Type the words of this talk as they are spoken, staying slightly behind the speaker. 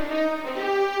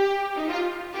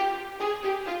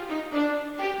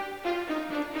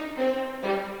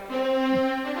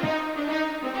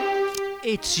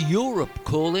It's Europe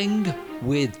calling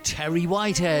with Terry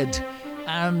Whitehead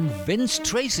and Vince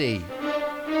Tracy.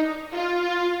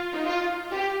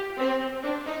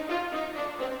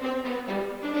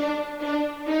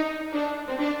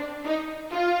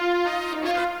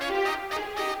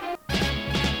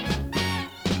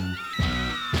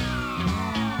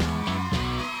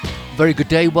 Very good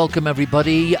day, welcome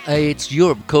everybody. It's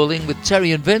Europe calling with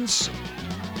Terry and Vince.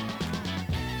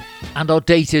 And our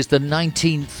date is the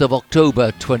 19th of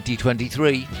October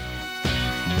 2023.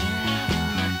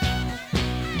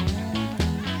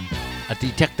 I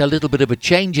detect a little bit of a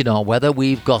change in our weather.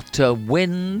 We've got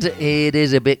wind, it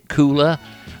is a bit cooler.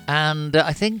 And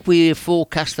I think we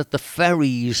forecast that the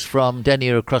ferries from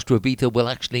Denia across to Ibiza will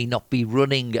actually not be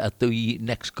running at the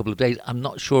next couple of days. I'm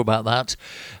not sure about that.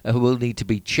 Will need to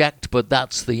be checked, but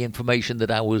that's the information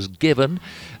that I was given.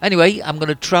 Anyway, I'm going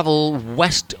to travel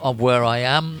west of where I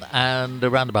am, and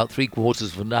around about 3/4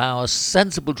 of an hour,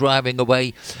 sensible driving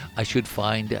away, I should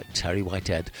find Terry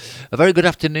Whitehead. A very good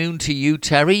afternoon to you,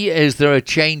 Terry. Is there a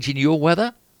change in your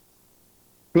weather?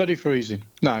 Bloody freezing.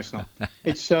 No, it's not.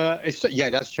 It's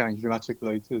that's changed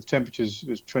dramatically. The temperatures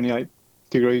was 28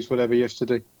 degrees, whatever,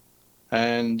 yesterday.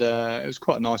 And it was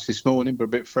quite nice this morning, but a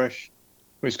bit fresh.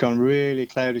 But it's gone really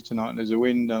cloudy tonight, and there's a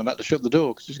wind, and I'm about to shut the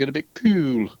door because it's getting a bit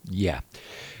cool. Yeah.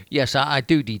 Yes, I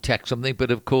do detect something, but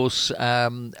of course,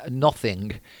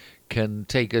 nothing can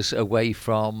take us away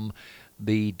from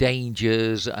the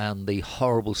dangers and the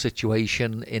horrible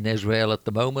situation in Israel at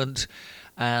the moment.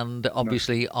 And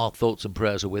obviously our thoughts and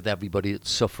prayers are with everybody that's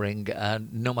suffering,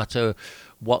 and no matter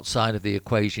what side of the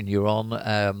equation you're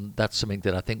on, that's something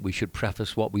that I think we should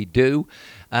preface what we do.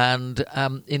 And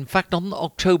in fact, on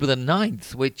October the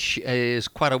 9th, which is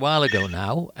quite a while ago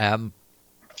now,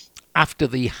 after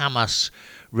the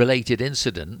Hamas-related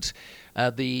incident,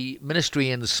 the ministry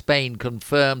in Spain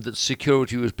confirmed that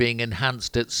security was being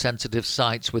enhanced at sensitive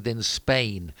sites within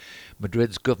Spain.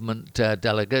 Madrid's government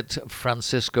delegate,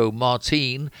 Francisco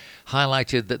Martin,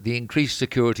 highlighted that the increased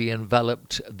security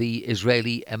enveloped the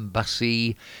Israeli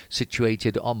embassy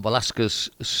situated on Velasquez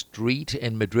Street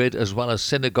in Madrid, as well as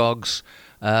synagogues,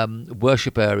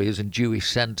 worship areas and Jewish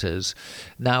centres.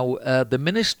 Now, the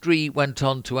ministry went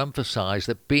on to emphasise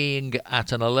that being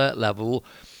at an alert level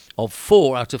of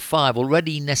 4 out of 5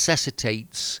 already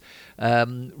necessitates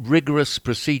rigorous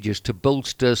procedures to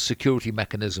bolster security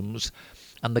mechanisms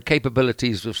and the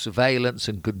capabilities of surveillance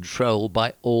and control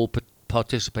by all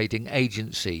participating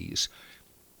agencies.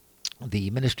 The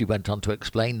ministry went on to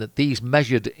explain that these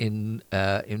measures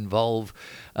involve,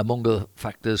 among other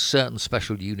factors, certain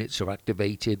special units are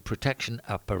activated, protection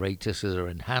apparatuses are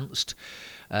enhanced,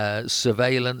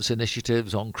 surveillance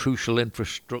initiatives on crucial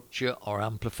infrastructure are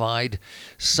amplified,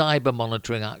 cyber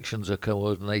monitoring actions are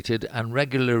coordinated, and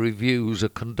regular reviews are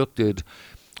conducted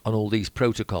on all these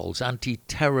protocols.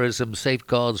 Anti-terrorism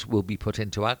safeguards will be put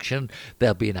into action.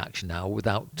 They'll be in action now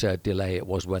without delay. It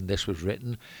was when this was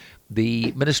written.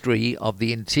 The Ministry of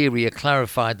the Interior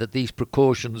clarified that these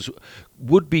precautions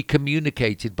would be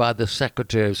communicated by the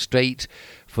Secretary of State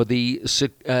for the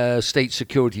state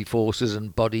security forces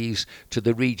and bodies to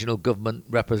the regional government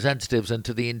representatives and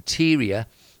to the Interior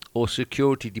or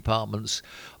security departments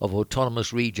of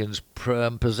autonomous regions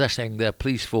possessing their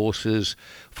police forces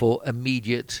for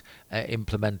immediate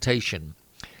implementation.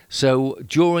 So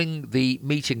during the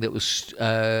meeting that was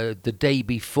the day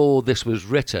before this was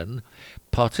written,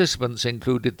 participants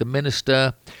included the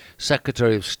Minister,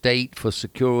 Secretary of State for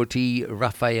Security,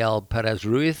 Rafael Perez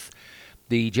Ruiz,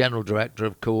 the General Director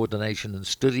of Coordination and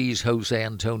Studies, Jose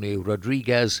Antonio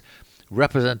Rodriguez,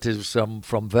 representatives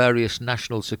from various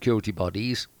national security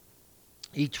bodies.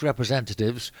 Each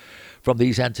representatives from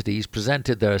these entities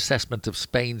presented their assessment of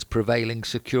Spain's prevailing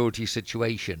security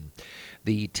situation.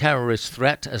 The Terrorist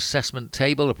Threat Assessment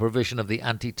Table, a provision of the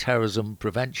Anti-Terrorism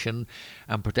Prevention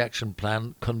and Protection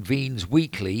Plan, convenes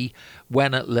weekly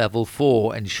when at level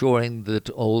 4, ensuring that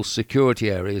all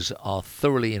security areas are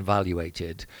thoroughly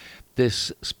evaluated.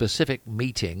 This specific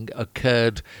meeting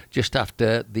occurred just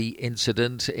after the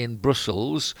incident in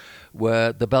Brussels,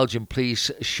 where the Belgian police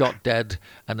shot dead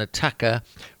an attacker,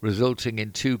 resulting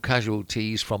in 2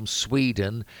 casualties from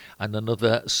Sweden and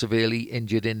another severely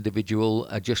injured individual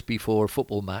just before a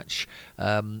football match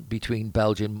between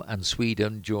Belgium and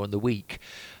Sweden during the week.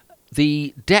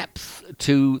 The depth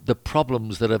to the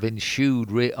problems that have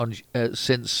ensued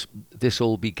since this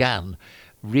all began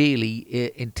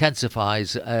really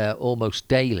intensifies almost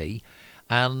daily.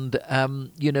 And,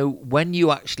 when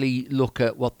you actually look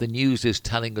at what the news is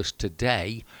telling us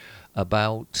today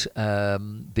about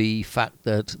the fact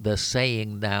that they're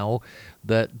saying now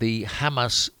that the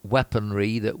Hamas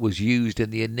weaponry that was used in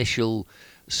the initial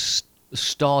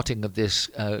starting of this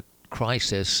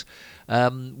crisis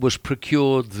was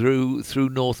procured through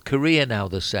North Korea. Now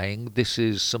they're saying this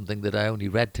is something that I only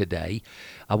read today.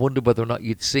 I wonder whether or not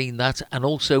you'd seen that, and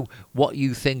also what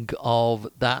you think of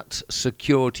that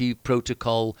security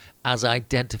protocol as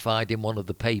identified in one of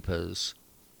the papers.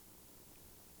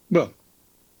 Well,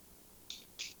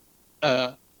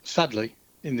 sadly,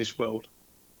 in this world,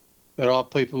 there are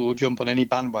people who will jump on any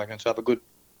bandwagon to have a good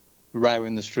row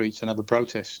in the streets and have a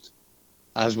protest,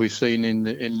 as we've seen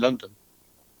in London.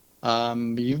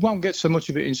 You won't get so much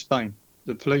of it in Spain.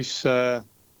 The police are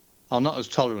not as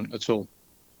tolerant at all.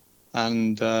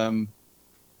 And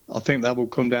I think that will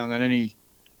come down on any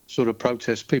sort of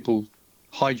protest, people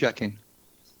hijacking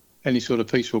any sort of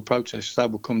peaceful protest,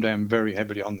 that will come down very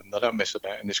heavily on them. They don't mess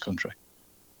about in this country,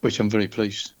 which I'm very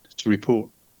pleased to report.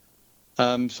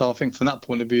 So I think from that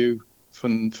point of view,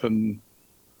 from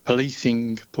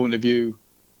policing point of view,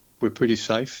 we're pretty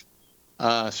safe.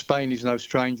 Spain is no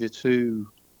stranger to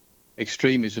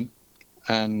extremism,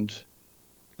 and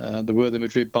there were the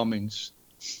Madrid bombings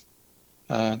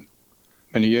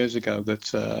many years ago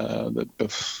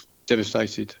that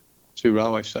devastated 2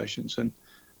 railway stations, and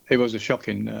it was a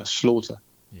shocking slaughter.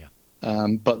 Yeah.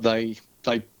 But they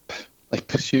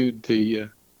pursued the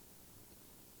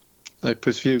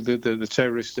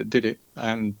terrorists that did it,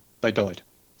 and they died.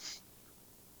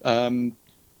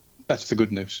 That's the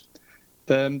good news.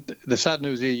 The sad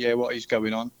news is, what is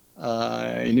going on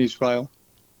in Israel?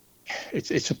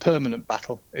 It's a permanent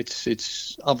battle.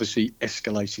 It's obviously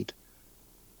escalated,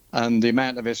 and the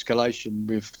amount of escalation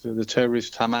with the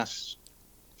terrorist Hamas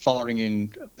firing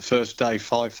in the first day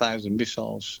 5,000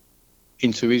 missiles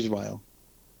into Israel.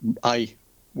 A,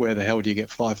 where the hell do you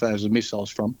get 5,000 missiles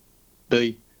from?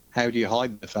 B, how do you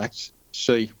hide the facts?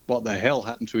 C, what the hell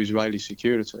happened to Israeli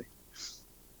security?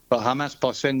 But Hamas,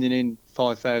 by sending in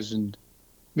 5,000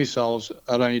 missiles,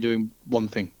 are only doing one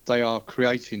thing. They are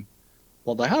creating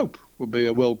what they hope will be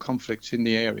a world conflict in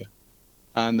the area,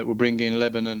 and that will bring in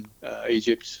Lebanon,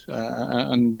 Egypt,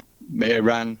 and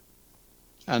Iran,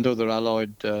 and other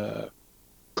allied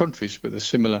countries with a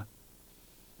similar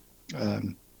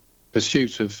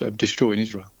pursuit of destroying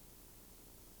Israel.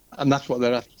 And that's what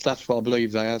that's what I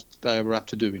believe they were apt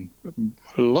to doing.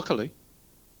 Luckily,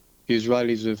 the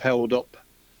Israelis have held up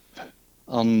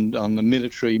on the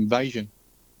military invasion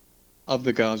of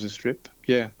the Gaza Strip.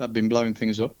 Yeah, they've been blowing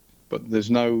things up, but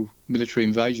there's no military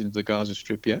invasion of the Gaza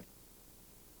Strip yet.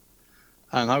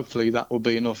 And hopefully that will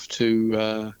be enough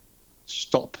to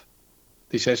stop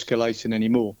this escalating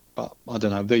anymore. But I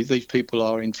don't know. These people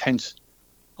are intent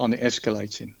on it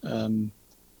escalating.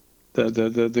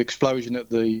 The explosion at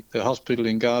the hospital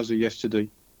in Gaza yesterday,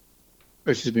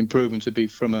 which has been proven to be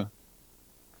from a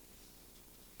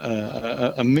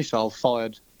missile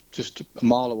fired just a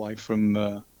mile away from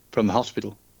the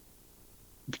hospital,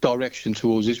 direction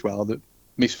towards Israel, that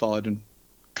misfired and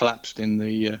collapsed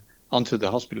onto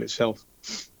the hospital itself,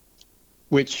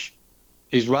 which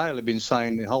Israel have been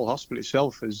saying the whole hospital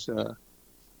itself is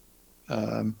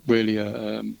really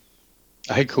a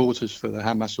headquarters for the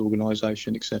Hamas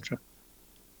organisation, etc.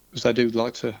 Because they do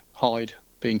like to hide,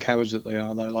 being cowards that they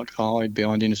are, they like to hide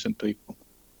behind innocent people.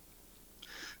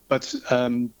 But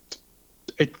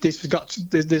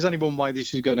there's only one way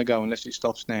this is going to go unless it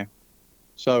stops now.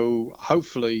 So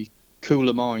hopefully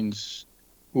cooler minds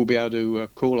will be able to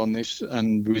call on this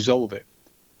and resolve it.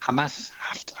 Hamas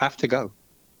have to go.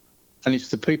 And it's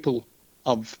the people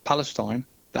of Palestine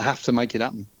that have to make it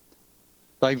happen.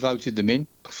 They voted them in.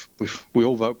 We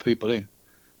all vote people in.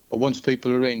 But once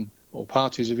people are in, or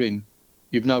parties are in,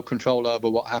 you've no control over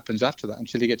what happens after that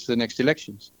until you get to the next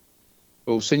elections.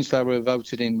 Well, since they were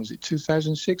voted in, was it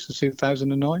 2006 or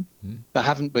 2009? There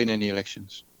haven't been any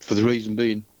elections, for the reason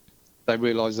being they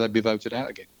realised they'd be voted out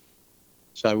again.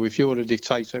 So if you're a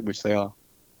dictator, which they are,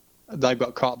 they've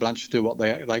got carte blanche to do what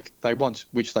they want,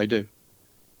 which they do.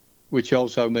 Which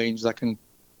also means they can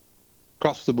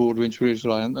cross the border into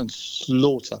Israel and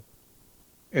slaughter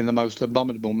in the most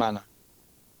abominable manner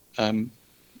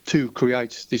to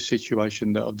create this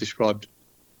situation that I've described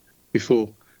before.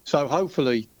 So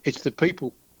hopefully it's the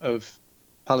people of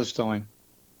Palestine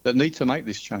that need to make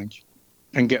this change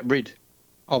and get rid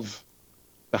of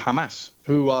the Hamas,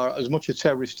 who are as much a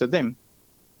terrorist to them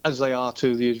as they are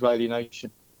to the Israeli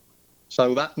nation.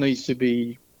 So that they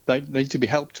need to be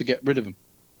helped to get rid of them.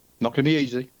 Not going to be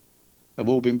easy. They've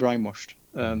all been brainwashed.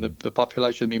 The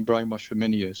population has been brainwashed for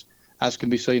many years, as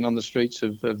can be seen on the streets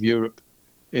of Europe,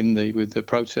 with the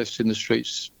protests in the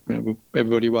streets.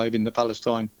 Everybody waving the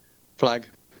Palestine flag.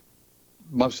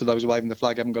 Most of those waving the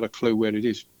flag haven't got a clue where it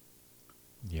is.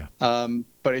 Yeah.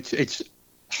 But it's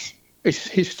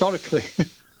historically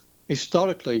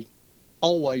historically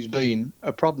always been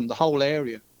a problem. The whole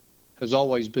area has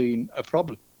always been a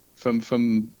problem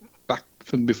from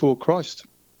before Christ.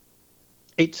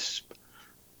 It's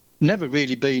never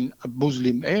really been a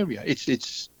Muslim area.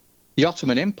 It's the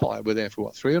Ottoman Empire were there for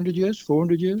what, 300 years,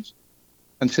 400 years,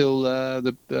 until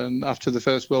after the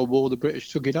First World War, the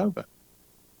British took it over.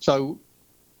 So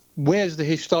where's the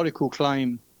historical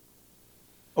claim,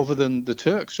 other than the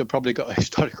Turks have probably got a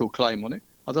historical claim on it?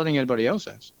 I don't think anybody else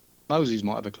has. Moses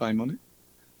might have a claim on it.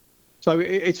 So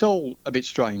it's all a bit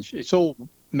strange. It's all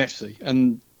messy,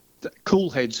 and the cool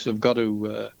heads have got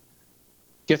to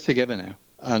get together now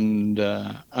and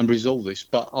resolve this.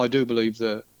 But I do believe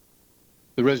that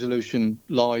the resolution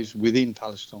lies within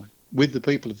Palestine, with the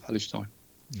people of Palestine,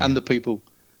 and the people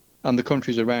and the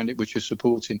countries around it which are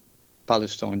supporting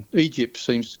Palestine. Egypt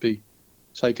seems to be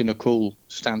taking a cool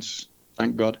stance,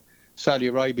 thank God. Saudi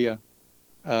Arabia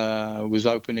was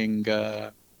opening.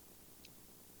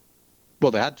 Well,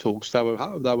 they had talks. They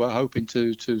were hoping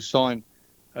to sign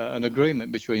an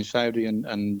agreement between Saudi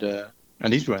and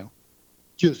Israel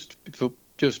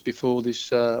just before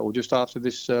this or just after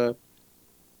this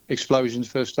explosions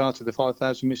first started. The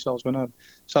 5,000 missiles went over.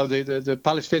 So the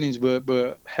Palestinians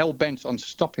were hell bent on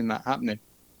stopping that happening.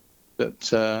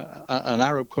 That an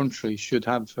Arab country should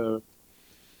have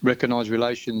recognised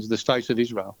relations, the state of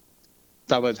Israel.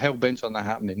 They were hell bent on that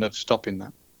happening, of stopping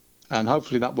that. And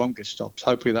hopefully that won't get stopped.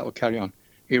 Hopefully that will carry on.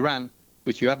 Iran,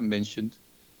 which you haven't mentioned,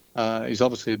 is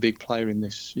obviously a big player in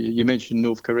this. You mentioned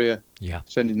North Korea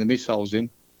sending the missiles in.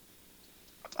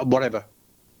 Whatever.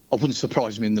 I wouldn't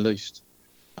surprise me in the least.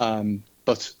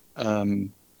 But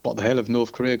what the hell have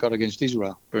North Korea got against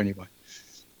Israel? But anyway,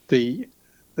 the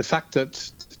fact that,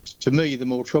 to me, the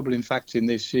more troubling fact in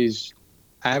this is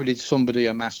how did somebody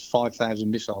amass 5,000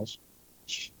 missiles?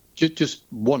 Just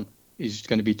one is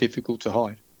going to be difficult to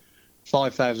hide.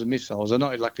 5,000 missiles are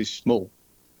not exactly small.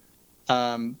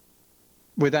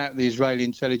 Without the Israeli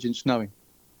intelligence knowing.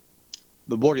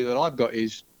 The worry that I've got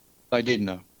is they did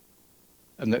know,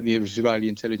 and that the Israeli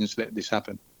intelligence let this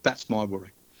happen. That's my worry.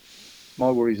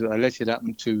 My worry is that they let it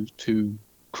happen to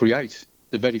create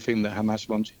the very thing that Hamas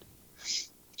wanted.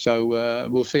 So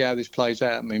we'll see how this plays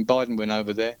out. I mean, Biden went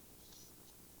over there,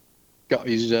 got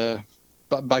his...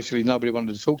 but basically nobody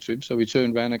wanted to talk to him, so he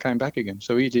turned around and came back again.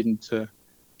 So he didn't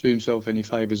do himself any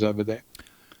favours over there.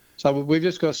 So we've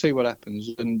just got to see what happens,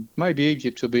 and maybe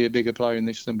Egypt will be a bigger player in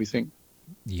this than we think.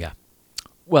 Yeah.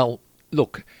 Well,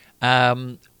 look,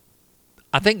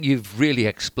 I think you've really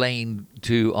explained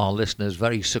to our listeners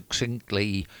very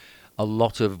succinctly a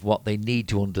lot of what they need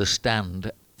to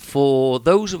understand. For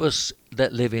those of us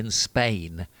that live in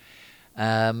Spain,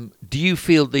 do you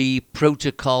feel the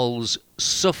protocols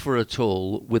suffer at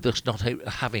all with us not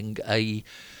having a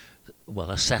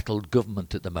settled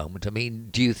government at the moment? I mean,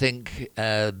 do you think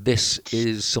this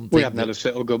is something... We haven't had a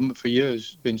settled government for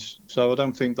years, Vince, so I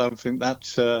don't think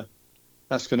that's going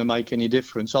to make any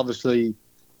difference. Obviously,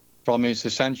 Prime Minister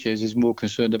Sanchez is more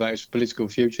concerned about his political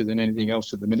future than anything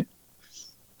else at the minute.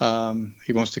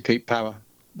 He wants to keep power,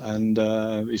 and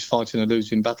he's fighting a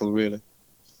losing battle, really.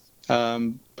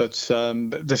 But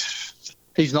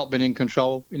he's not been in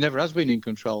control. He never has been in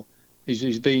control.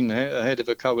 He's been ahead of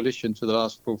a coalition for the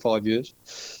last 4 or 5 years.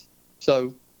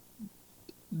 So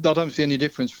I don't see any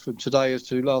difference from today as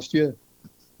to last year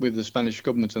with the Spanish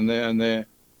government and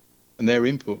their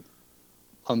input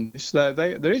on this.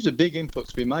 There is a big input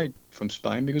to be made from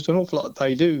Spain, because an awful lot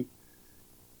they do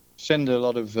send a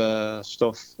lot of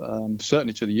stuff,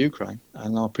 certainly to the Ukraine,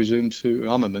 and I presume to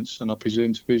armaments, and I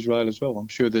presume to Israel as well. I'm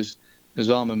sure there's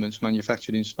armaments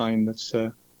manufactured in Spain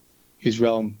that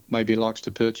Israel maybe likes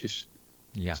to purchase.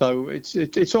 Yeah. So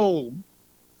it's all,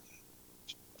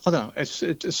 I don't know.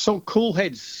 It's so cool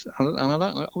heads, and I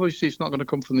don't know. Obviously, it's not going to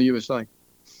come from the USA,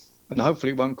 and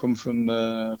hopefully, it won't come from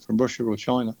Russia or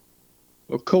China.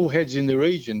 But cool heads in the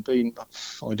region, being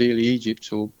ideally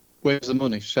Egypt, or where's the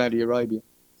money? Saudi Arabia.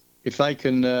 If they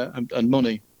can, and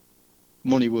money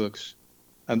works,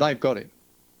 and they've got it.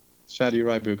 Saudi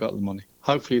Arabia have got the money.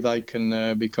 Hopefully, they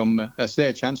can become. That's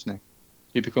their chance now.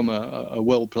 You become a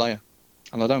world player.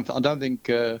 And I don't think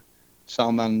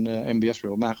Salman MBS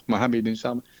or Mohammed bin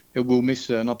Salman will miss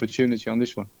an opportunity on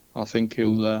this one. I think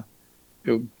he'll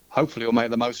hopefully make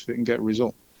the most of it and get a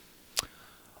result.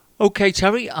 Okay,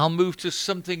 Terry, I'll move to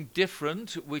something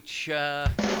different, which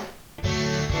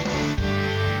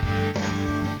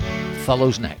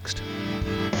follows next.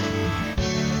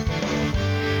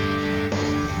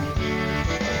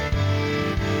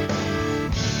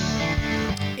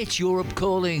 It's Europe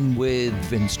Calling with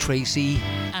Vince Tracy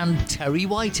and Terry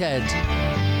Whitehead.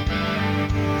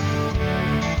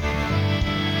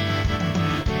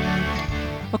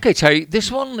 Okay, Terry,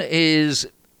 this one is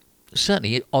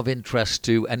certainly of interest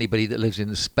to anybody that lives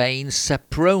in Spain.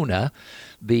 Seprona,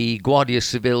 the Guardia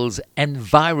Civil's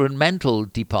environmental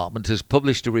department, has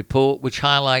published a report which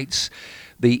highlights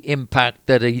the impact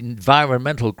that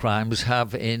environmental crimes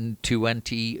have in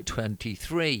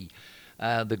 2023.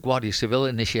 The Guardia Civil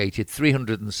initiated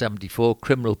 374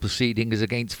 criminal proceedings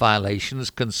against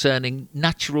violations concerning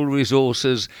natural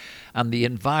resources and the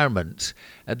environment.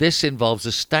 This involves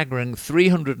a staggering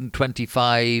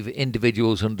 325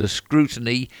 individuals under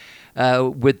scrutiny,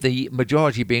 with the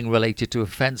majority being related to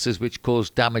offences which cause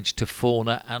damage to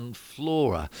fauna and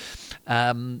flora.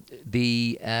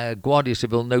 The Guardia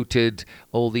Civil noted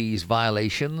all these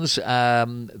violations,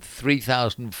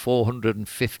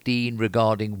 3,415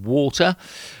 regarding water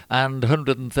and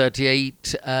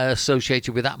 138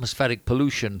 associated with atmospheric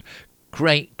pollution.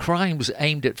 Crimes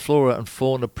aimed at flora and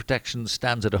fauna protection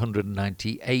stands at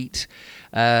 198.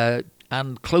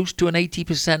 And close to an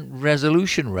 80%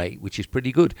 resolution rate, which is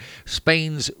pretty good.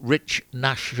 Spain's rich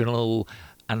national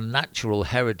and natural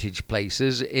heritage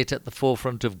places it at the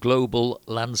forefront of global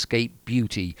landscape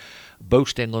beauty,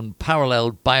 boasting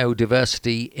unparalleled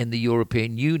biodiversity in the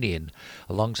European Union.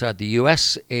 Alongside the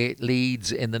US, it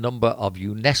leads in the number of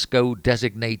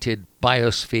UNESCO-designated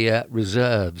biosphere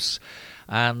reserves.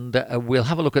 And we'll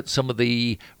have a look at some of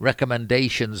the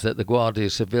recommendations that the Guardia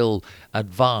Civil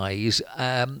advise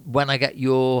when I get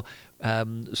your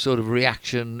sort of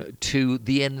reaction to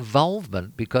the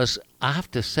involvement, because I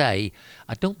have to say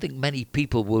I don't think many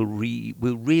people will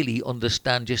really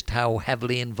understand just how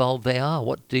heavily involved they are.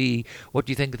 What do you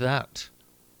think of that?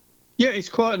 Yeah, it's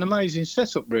quite an amazing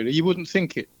setup, really. You wouldn't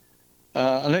think it.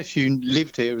 Unless you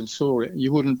lived here and saw it,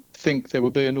 you wouldn't think there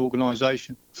would be an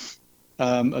organisation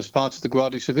as part of the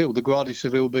Guardia Civil. The Guardia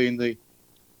Civil being the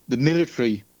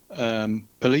military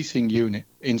policing unit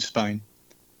in Spain,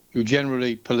 who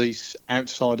generally police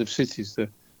outside of cities. The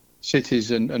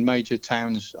cities and major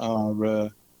towns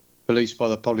are policed by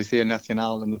the Policía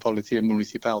Nacional and the Policía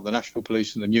Municipal, the national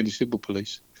police and the municipal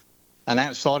police. And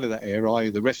outside of that area, i.e.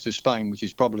 the rest of Spain, which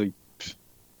is probably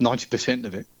 90%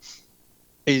 of it,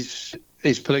 is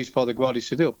policed by the Guardia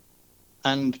Civil.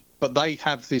 But they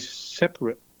have this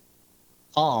separate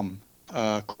arm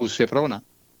called Seprona,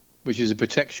 which is a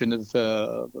protection of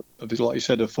like you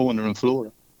said, of fauna and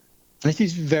flora. And it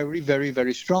is very, very,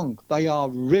 very strong. They are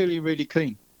really, really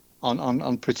keen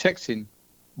on protecting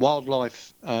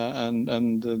wildlife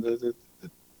and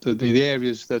the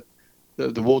areas that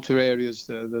the water areas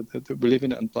that we live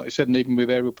in, and like I said, and even with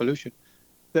aerial pollution,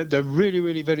 they're really,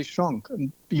 really very strong.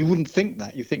 And you wouldn't think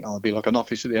that. You think, it'd be like an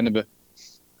office at the end of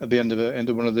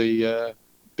one of the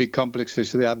big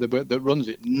complexes they have that runs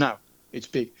it. No, it's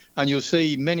big, and you'll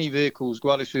see many vehicles,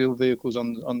 Guardia Civil vehicles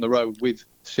on the road with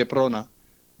Seprona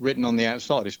written on the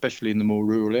outside, especially in the more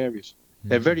rural areas. Mm-hmm.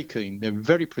 They're very keen, they're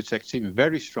very protective,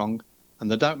 very strong, and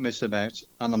they don't mess about.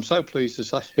 And I'm so pleased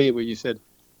to hear where you said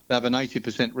they have an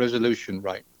 80% resolution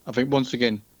rate. I think once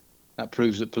again that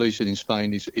proves that policing in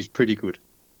Spain is pretty good,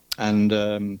 and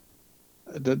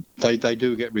they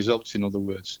do get results. In other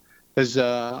words. There's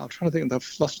I'm trying to think, I've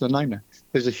lost the name now.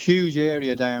 There's a huge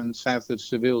area down south of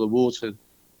Seville, the water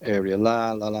area,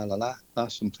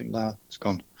 it's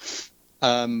gone,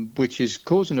 which is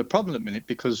causing a problem at the minute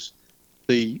because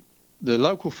the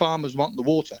local farmers want the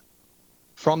water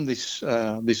from this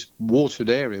watered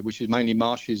area, which is mainly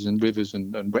marshes and rivers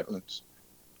and wetlands.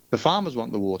 The farmers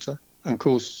want the water, and of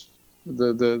course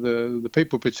the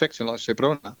people protecting, like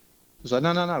Seprona, say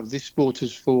no, this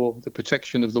water's for the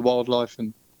protection of the wildlife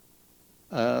and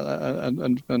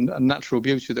natural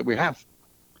beauty that we have.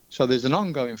 So there's an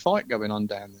ongoing fight going on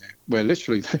down there where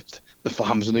literally the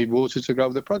farmers need water to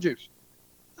grow their produce,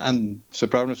 and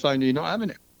Seprona saying you're not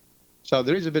having it. So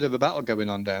there is a bit of a battle going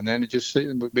on down there, and it just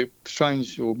would be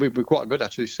strange, or would be quite good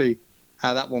actually to see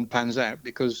how that one pans out,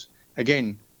 because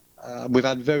again we've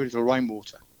had very little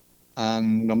rainwater,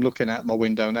 and I'm looking out my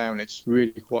window now and it's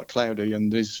really quite cloudy, and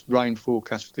there's rain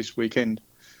forecast for this weekend.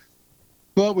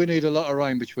 Well, we need a lot of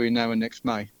rain between now and next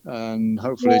May, and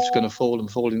hopefully it's going to fall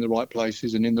in the right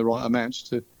places and in the right amounts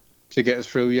to get us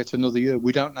through yet another year.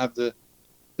 We don't have the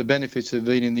benefits of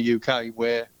being in the UK,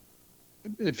 where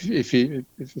if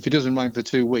it doesn't rain for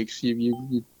 2 weeks,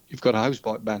 you've got a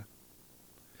hosepipe ban.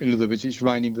 In other words, it's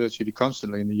raining virtually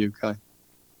constantly in the UK.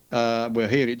 Where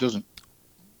here it doesn't.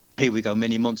 Here we go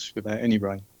many months without any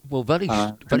rain. Well, very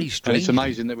strange. And it's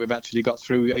amazing that we've actually got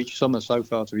through each summer so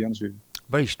far, to be honest with you.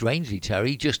 very strangely,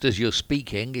 Terry, just as you're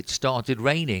speaking, it started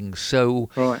raining. So,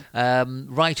 Right.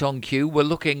 right on cue, we're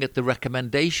looking at the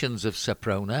recommendations of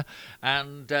Seprona,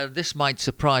 and this might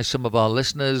surprise some of our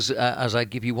listeners as I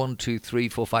give you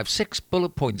 6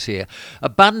 bullet points here.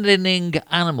 Abandoning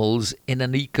animals in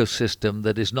an ecosystem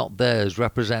that is not theirs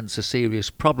represents a serious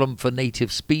problem for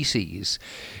native species.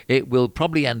 It will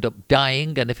probably end up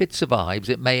dying, and if it survives,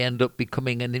 it may end up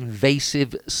becoming an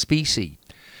invasive species.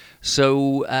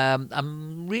 So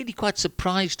I'm really quite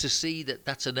surprised to see that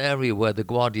that's an area where the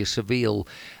Guardia Civil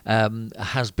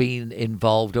has been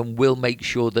involved and will make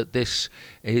sure that this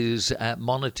is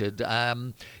monitored.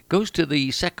 Goes to the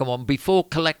second one. Before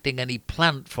collecting any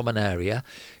plant from an area,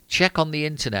 check on the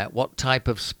internet what type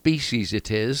of species it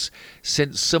is,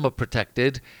 since some are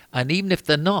protected, and even if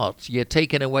they're not, you're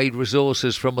taking away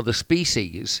resources from other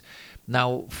species.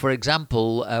 Now, for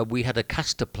example, we had a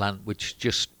castor plant which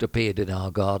just appeared in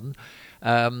our garden.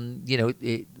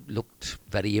 It looked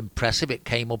very impressive. It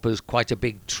came up as quite a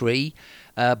big tree.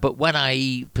 But when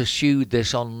I pursued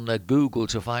this on Google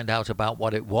to find out about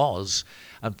what it was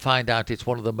and find out it's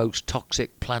one of the most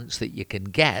toxic plants that you can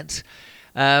get,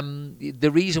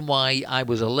 the reason why I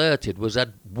was alerted was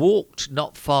I'd walked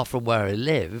not far from where I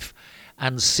live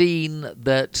and seen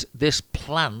that this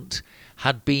plant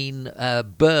had been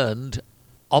burned,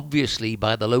 obviously,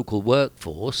 by the local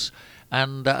workforce.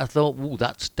 And I thought,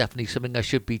 that's definitely something I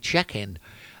should be checking.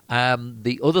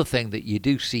 The other thing that you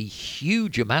do see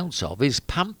huge amounts of is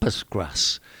pampas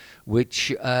grass,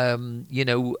 which, I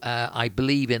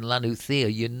believe in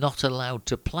Llanuthia you're not allowed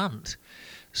to plant.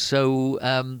 So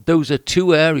those are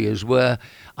two areas where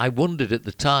I wondered at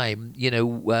the time,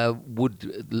 would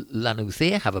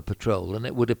Llanuthia have a patrol? And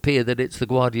it would appear that it's the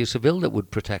Guardia Civil that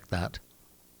would protect that.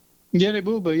 Yeah, it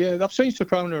will be. Yeah, I've seen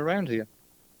Seprona around here.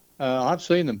 I've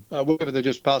seen them, whether they're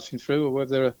just passing through or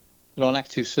whether they're on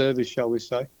active service, shall we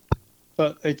say.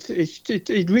 But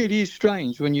it really is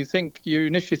strange when you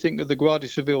initially think of the Guardia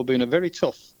Civil being a very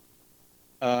tough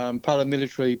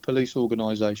paramilitary police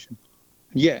organisation.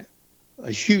 Yet,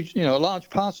 a large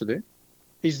part of it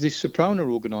is this Seprona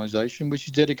organisation, which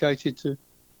is dedicated to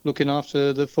looking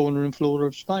after the fauna and flora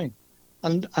of Spain.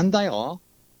 And they are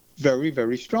very,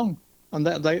 very strong. And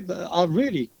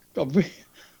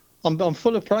I'm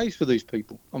full of praise for these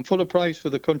people. I'm full of praise for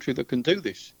the country that can do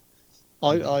this.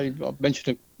 I've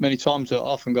mentioned it many times that I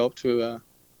often go up to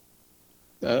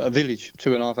a village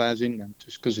 2.5 hours inland,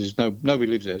 just because nobody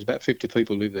lives there. There's about 50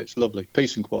 people live there. It's lovely,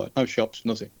 peace and quiet, no shops,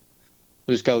 nothing.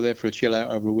 I just go there for a chill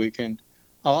out over a weekend.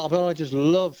 I just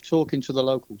love talking to the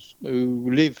locals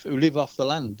who live off the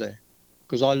land there,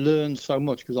 because I learn so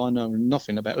much, because I know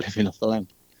nothing about living off the land.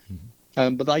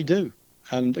 Mm-hmm. But they do.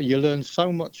 And you learn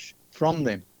so much from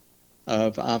them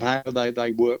of how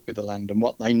they work with the land and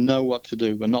what they know what to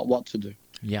do and not what to do.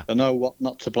 Yeah. They know what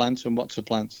not to plant and what to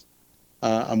plant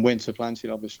and when to plant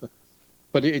it, obviously.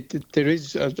 But there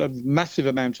is a massive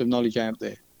amount of knowledge out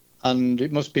there. And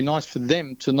it must be nice for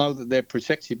them to know that they're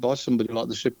protected by somebody like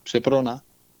the Seprona,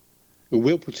 who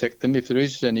will protect them if there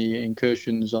is any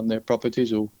incursions on their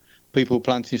properties or people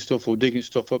planting stuff or digging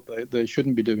stuff up they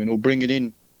shouldn't be doing, or bringing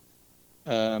in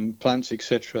plants,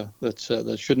 etc.,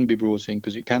 that shouldn't be brought in,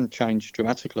 because it can change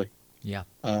dramatically. Yeah.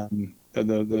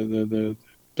 The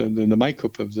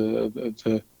makeup of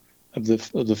the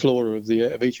flora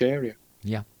of each area.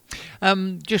 Yeah.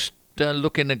 Just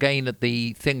looking again at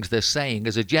the things they're saying,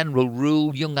 as a general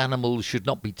rule, young animals should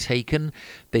not be taken.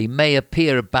 They may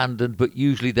appear abandoned, but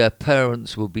usually their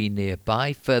parents will be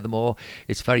nearby. Furthermore,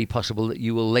 it's very possible that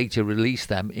you will later release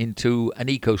them into an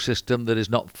ecosystem that is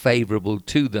not favourable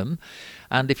to them.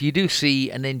 And if you do see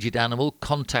an injured animal,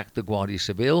 contact the Guardia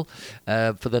Civil.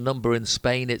 For the number in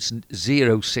Spain, it's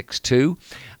 062,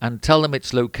 and tell them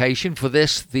its location. For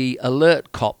this, the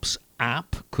Alert Cops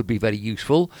app could be very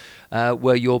useful,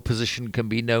 where your position can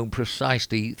be known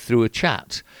precisely through a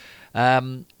chat.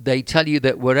 They tell you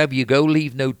that wherever you go,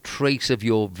 leave no trace of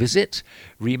your visit.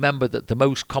 Remember that the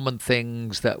most common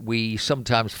things that we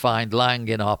sometimes find lying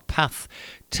in our path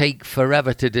take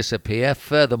forever to disappear.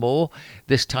 Furthermore,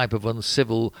 this type of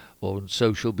uncivil or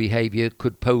unsocial behaviour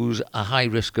could pose a high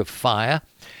risk of fire.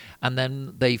 And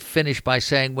then they finish by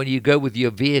saying, when you go with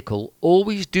your vehicle,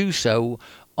 always do so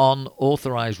on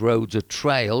authorised roads or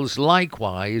trails.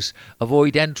 Likewise,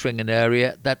 avoid entering an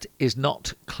area that is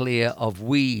not clear of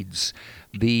weeds.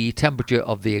 The temperature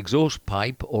of the exhaust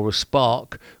pipe or a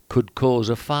spark could cause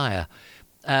a fire.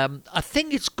 I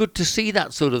think it's good to see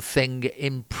that sort of thing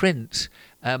in print,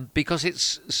 because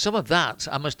it's some of that,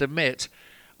 I must admit,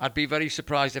 I'd be very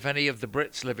surprised if any of the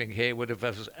Brits living here would have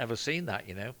ever seen that,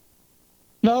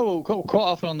 No, quite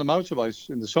often on the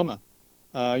motorways in the summer,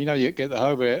 You get the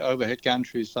overhead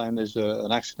gantries saying there's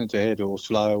an accident ahead or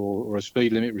slow or a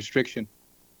speed limit restriction.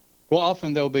 Quite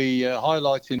often they'll be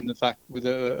highlighting the fact with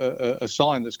a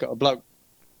sign that's got a bloke,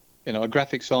 a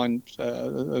graphic sign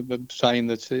saying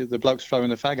that the bloke's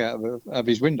throwing a fag out of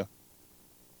his window.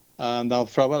 And they'll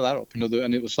throw that up,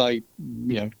 and it will say,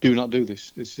 do not do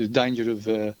this. This is danger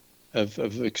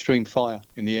of extreme fire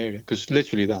in the area. Because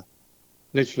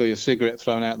literally a cigarette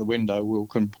thrown out the window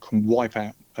can wipe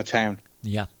out a town.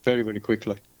 Yeah. Very, very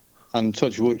quickly. And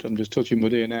touch wood, I'm just touching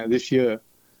wood here now. This year,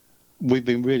 we've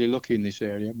been really lucky in this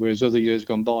area, whereas other years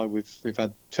gone by, we've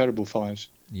had terrible fires.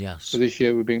 Yes. So this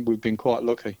year we've been quite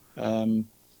lucky. But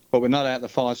we're not out the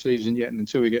fire season yet, and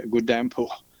until we get a good downpour,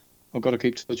 I've got to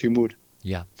keep touching wood.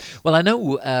 Yeah. Well, I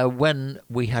know when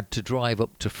we had to drive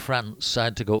up to France, I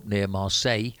had to go up near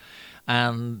Marseille.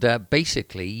 And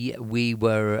basically, we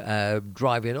were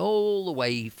driving all the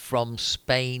way from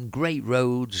Spain, great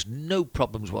roads, no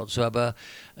problems whatsoever.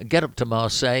 Get up to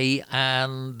Marseille,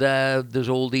 and there's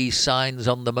all these signs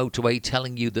on the motorway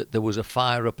telling you that there was a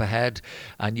fire up ahead,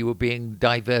 and you were being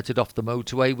diverted off the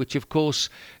motorway, which, of course,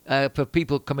 for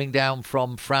people coming down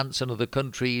from France and other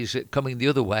countries coming the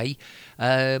other way,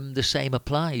 the same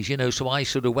applies, So I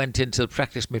sort of went into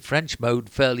practice my French mode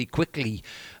fairly quickly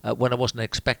when I wasn't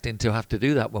expecting to have to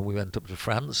do that when we went up to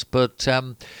France. But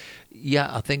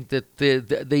I think that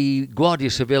the Guardia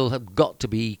Civil have got to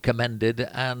be commended,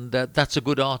 and that's a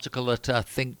good article that I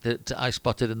think that I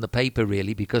spotted in the paper,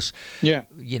 really, because I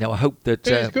hope that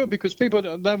it's good, because people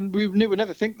would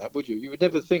never think that, would you? You would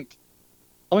never think.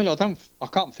 I mean, I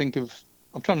can't think of.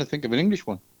 I'm trying to think of an English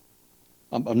one.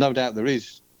 I've no doubt there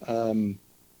is,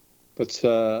 but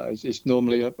it's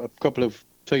normally a couple of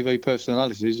TV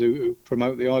personalities who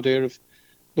promote the idea of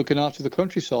looking after the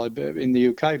countryside in the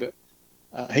UK. But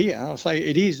here, I'll say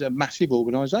it is a massive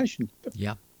organisation.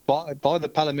 Yeah. By the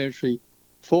paramilitary,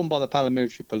 formed by the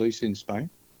paramilitary police in Spain,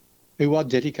 who are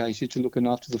dedicated to looking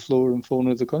after the flora and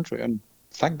fauna of the country, and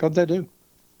thank God they do.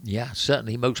 Yeah,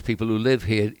 certainly most people who live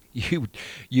here, you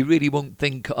really won't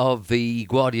think of the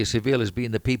Guardia Civil as being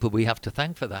the people we have to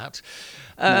thank for that.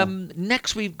 No.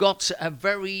 Next, we've got a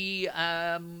very,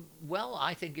 I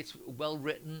think it's well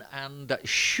written and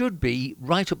should be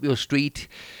right up your street.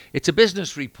 It's a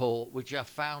business report, which I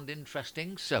found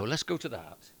interesting. So let's go to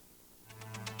that.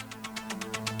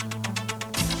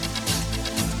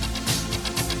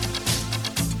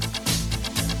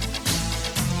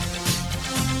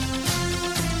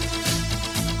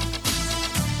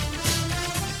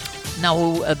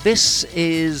 Now, this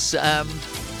is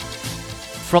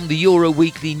from the Euro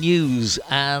Weekly News,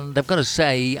 and I've got to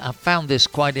say, I found this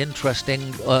quite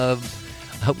interesting. I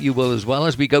hope you will as well,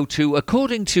 as we go to,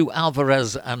 according to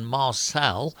Alvarez and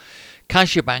Marcel,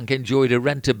 CaixaBank enjoyed a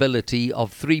rentability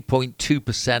of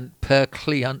 3.2% per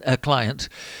client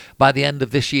by the end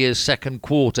of this year's second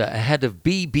quarter, ahead of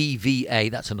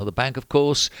BBVA, that's another bank, of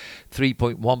course,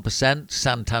 3.1%,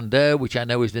 Santander, which I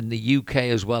know is in the UK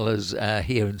as well as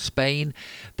here in Spain,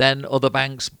 then other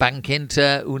banks,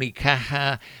 Bankinter,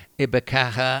 Unicaja,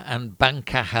 Ibercaja and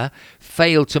Bancaja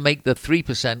failed to make the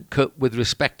 3% cut, with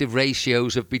respective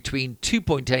ratios of between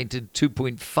 2.8 and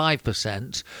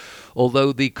 2.5%,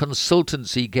 although the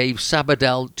consultancy gave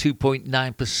Sabadell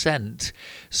 2.9%.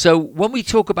 So when we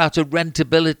talk about a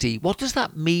rentability, what does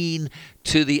that mean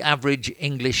to the average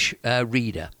English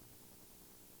reader?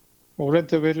 Well,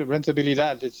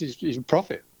 rentabilidad is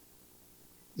profit.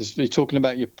 You're talking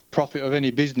about your profit of any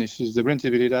business. Is the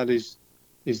rentabilidad is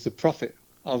the profit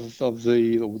of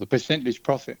the percentage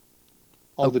profit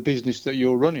of the business that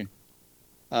you're running.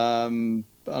 And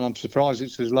I'm surprised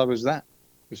it's as low as that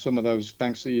with some of those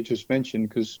banks that you just mentioned,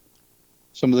 because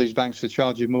some of these banks are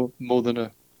charging more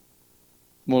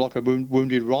like a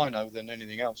wounded rhino than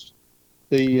anything else.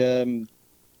 The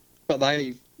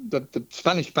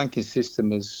Spanish banking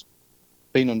system has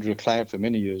been under a cloud for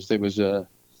many years. There was a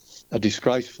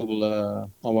disgraceful, I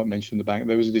won't mention the bank,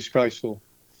 there was a disgraceful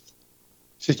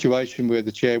situation where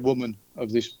the chairwoman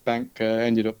of this bank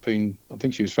ended up being, I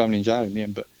think she was thrown in jail in the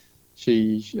end, but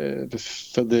she,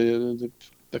 for the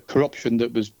corruption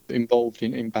that was involved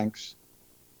in banks,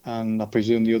 and I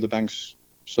presume the other banks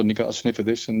suddenly got a sniff of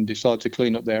this and decided to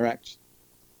clean up their acts.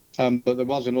 But there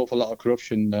was an awful lot of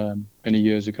corruption many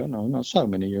years ago. No, not so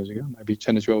many years ago, maybe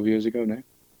 10 or 12 years ago now.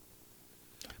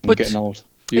 I'm getting old.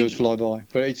 Years fly by.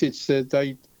 But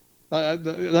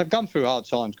they've gone through hard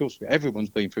times. Of course, everyone's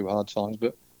been through hard times,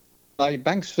 but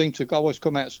banks seem to always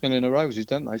come out smelling of roses,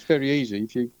 don't they? It's very easy.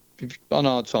 If you on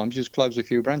hard times, just close a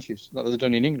few branches, like they've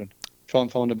done in England. Try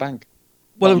and find a bank.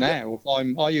 Well, now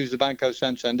I use the Banco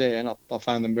Santander, and I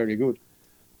found them very good.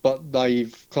 But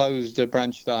they've closed a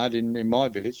branch that I had in my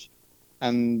village,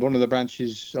 And one of the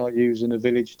branches I use in a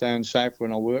village down south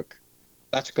when I work,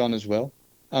 that's gone as well.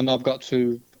 And I've got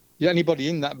to, anybody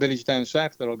in that village down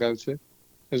south that I'll go to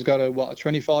has got a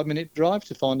 25-minute drive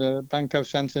to find a Banco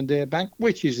Santander bank,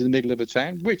 which is in the middle of a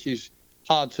town, which is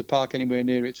hard to park anywhere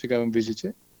near it to go and visit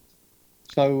it.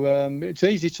 So it's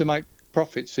easy to make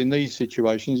profits in these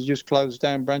situations. You just close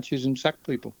down branches and sack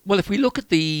people. Well, if we look at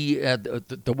the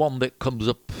one that comes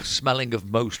up smelling of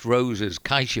most roses,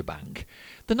 CaixaBank,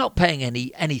 they're not paying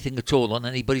anything at all on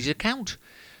anybody's account.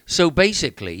 So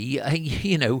basically,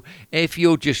 if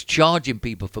you're just charging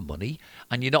people for money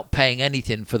and you're not paying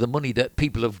anything for the money that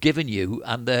people have given you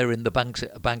and they're in the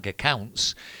bank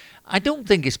accounts, I don't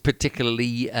think it's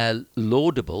particularly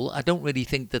laudable. I don't really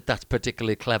think that that's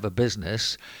particularly clever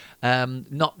business.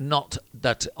 Not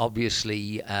that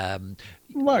obviously.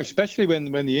 Well, especially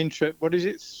when the interest, what is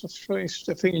it? I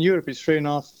think in Europe it's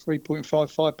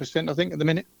 3.55%. I think at the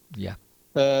minute. Yeah.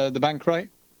 The bank rate,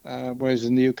 whereas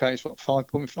in the UK it's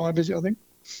 5.5, is it? I think.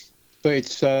 But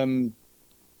it's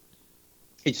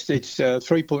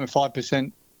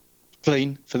 3.5%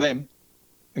 clean for them.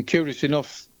 And curious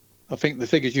enough, I think the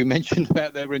figures you mentioned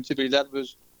about their interview that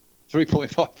was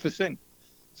 3.5%.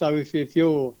 So if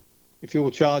you're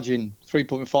charging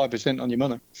 3.5% on your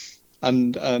money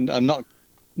and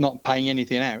not paying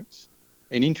anything out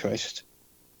in interest,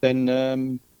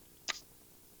 then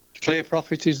clear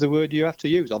profit is the word you have to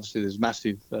use. Obviously, there's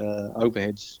massive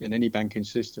overheads in any banking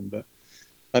system, but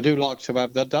they don't like to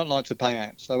pay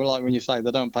out. So like when you say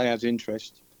they don't pay out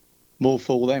interest, more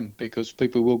for them, because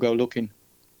people will go looking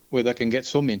where they can get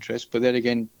some interest, but then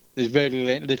again, there's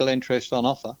very little interest on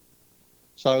offer.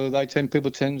 So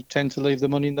people tend to leave the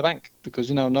money in the bank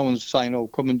because, no one's saying, oh,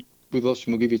 come in with us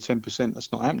and we'll give you 10%. That's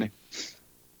not happening.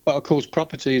 But of course,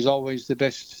 property is always the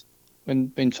best.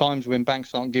 In times when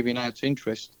banks aren't giving out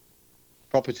interest,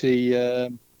 property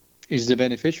is the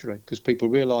beneficiary, because people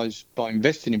realise by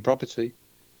investing in property,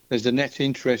 there's a net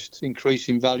interest increase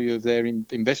in value of their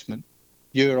investment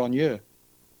year on year.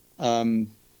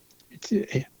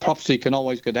 Property can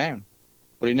always go down,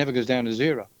 but it never goes down to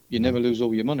zero. You never lose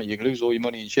all your money. You can lose all your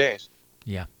money in shares.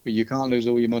 Yeah. But you can't lose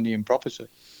all your money in property.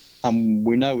 And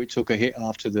we know it took a hit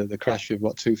after the crash of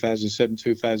 2007,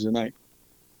 2008.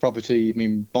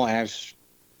 Property, my house,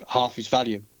 half its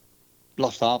value,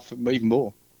 lost half, even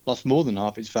more, lost more than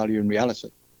half its value in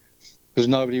reality, because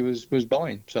nobody was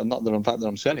buying. So not that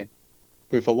I'm selling,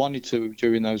 but if I wanted to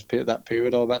during that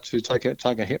period, I've had to take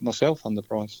a hit myself on the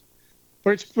price.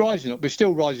 But it's rising up. It's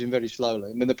still rising very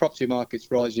slowly. The property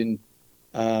market's rising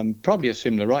probably a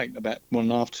similar rate, about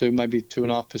 1.5%, 2%, maybe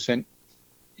 2.5%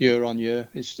 year on year.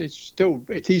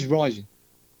 It is rising.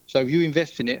 So if you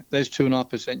invest in it, there's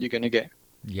 2.5% you're going to get.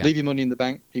 Yeah. Leave your money in the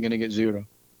bank, you're going to get zero.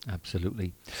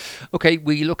 Absolutely. Okay,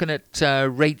 we're looking at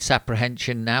rates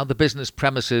apprehension now. The business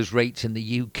premises rates in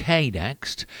the UK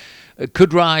next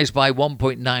could rise by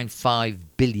 1.95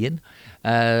 billion.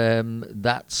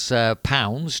 That's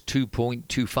pounds,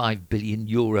 2.25 billion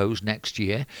euros next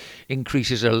year.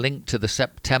 Increases are linked to the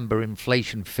September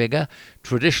inflation figure,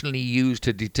 traditionally used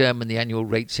to determine the annual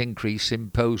rates increase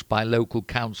imposed by local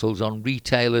councils on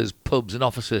retailers, pubs and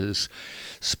offices.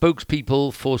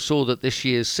 Spokespeople foresaw that this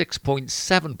year's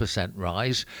 6.7%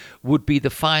 rise would be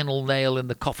the final nail in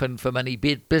the coffin for many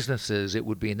businesses. It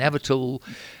would be inevitable,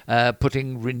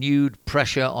 putting renewed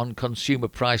pressure on consumer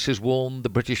prices, warned the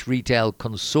British Retail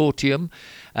Consortium,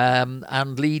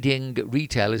 and leading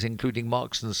retailers including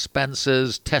Marks and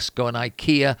Spencer's, Tesco and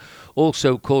IKEA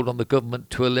also called on the government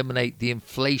to eliminate the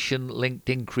inflation-linked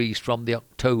increase from the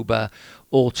October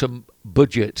autumn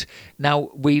budget. Now,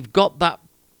 we've got that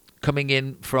coming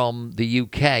in from the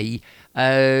UK.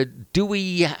 Do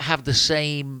we have the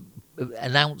same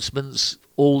announcements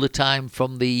all the time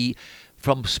from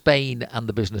Spain and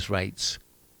the business rates?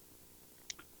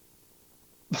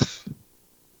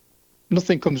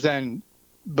 Nothing comes down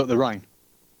but the rain,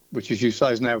 which, as you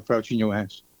say, is now approaching your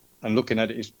house. And looking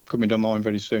at it is coming down mine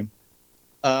very soon.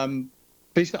 I'm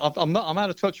out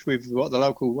of touch with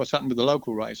what's happened with the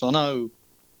local rates. I know,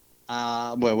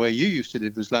 where you used to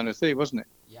live was Lanarkshire, wasn't it?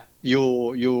 Yeah.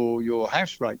 Your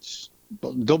house rates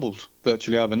doubled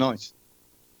virtually overnight.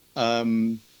 I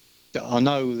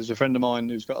know there's a friend of mine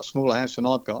who's got a smaller house than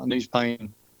I've got, and he's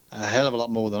paying a hell of a lot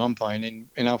more than I'm paying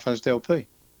in Alphonse Delpy.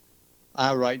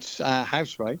 Our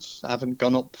house rates haven't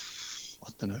gone up,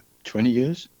 20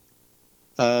 years.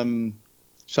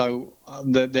 So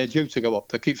they're due to go up.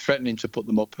 They keep threatening to put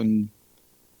them up, and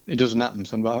it doesn't happen.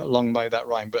 So long may that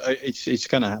rain, but it's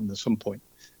going to happen at some point.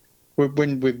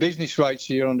 When with business rates,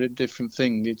 you're on a different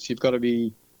thing. You've got to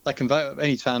be. They can vote.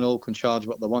 Any town hall can charge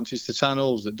what they want. It's the town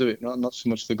halls that do it, not so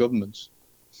much the governments.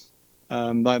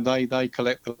 They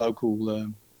collect the local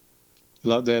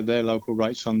their local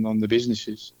rates on the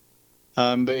businesses.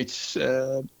 But it's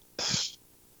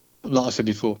like I said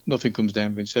before, nothing comes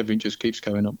down, Vince. Everything just keeps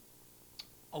going up.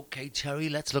 Okay, Terry,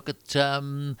 let's look at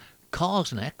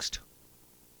cars next.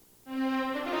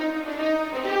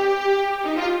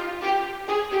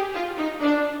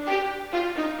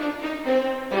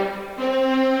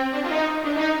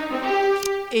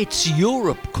 It's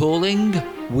Europe calling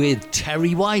with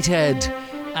Terry Whitehead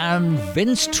and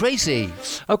Vince Tracy.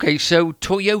 Okay, so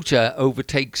Toyota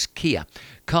overtakes Kia.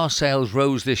 Car sales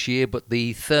rose this year, but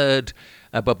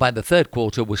by the third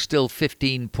quarter were still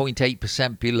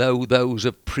 15.8% below those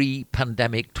of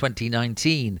pre-pandemic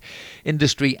 2019.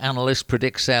 Industry analysts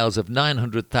predict sales of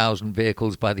 900,000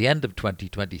 vehicles by the end of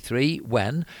 2023,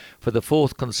 when, for the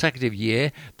fourth consecutive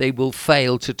year, they will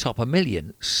fail to top 1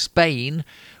 million. Spain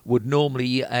would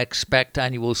normally expect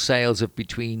annual sales of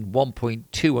between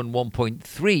 1.2 and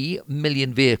 1.3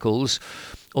 million vehicles,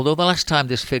 although the last time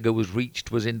this figure was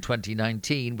reached was in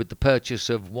 2019 with the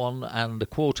purchase of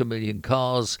 1.25 million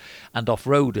cars and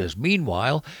off-roaders.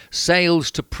 Meanwhile, sales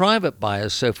to private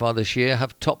buyers so far this year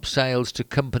have topped sales to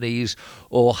companies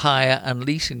or hire and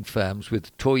leasing firms,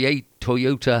 with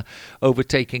Toyota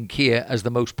overtaking Kia as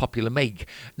the most popular make.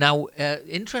 Now,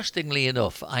 interestingly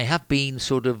enough, I have been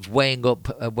sort of weighing up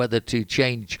whether to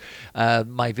change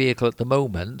my vehicle at the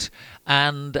moment,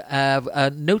 and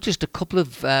noticed a couple of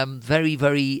very,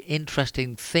 very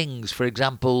interesting things. For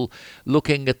example,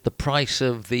 looking at the price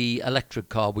of the electric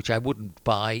car, which I wouldn't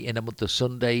buy in a month of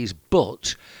Sundays,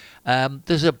 but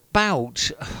there's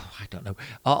about, I don't know,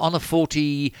 on a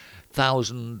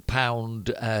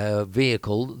 £40,000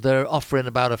 vehicle, they're offering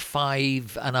about a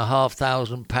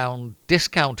 £5,500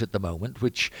 discount at the moment,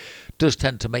 which does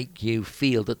tend to make you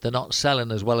feel that they're not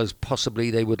selling as well as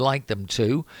possibly they would like them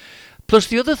to. Plus,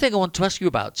 the other thing I want to ask you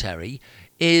about, Terry,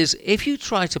 is if you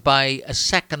try to buy a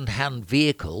second-hand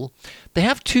vehicle, they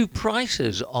have two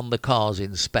prices on the cars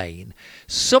in Spain.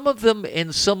 Some of them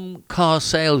in some car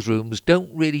sales rooms don't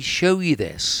really show you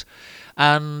this.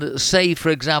 And say, for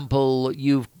example,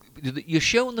 you're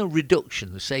shown a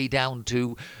reduction, say down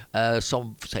to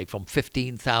from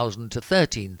 15,000 to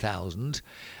 13,000.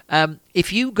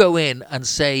 If you go in and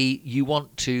say you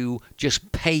want to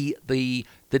just pay the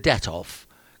debt off,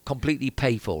 completely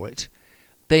pay for it,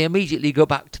 they immediately go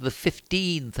back to the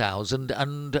 15,000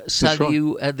 and sell right.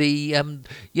 you the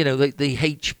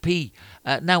HP.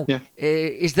 Now,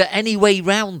 is there any way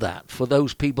round that for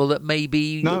those people that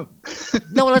maybe No.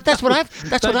 No, that's what I've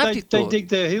They thought. dig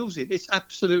their heels in. It's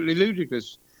absolutely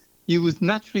ludicrous. You would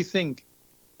naturally think,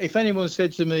 if anyone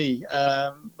said to me,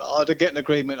 I'd get an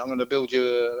agreement, I'm going to build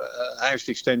you a house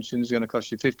extension, it's going to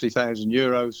cost you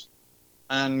 €50,000,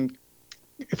 and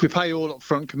if we pay all up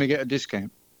front, can we get a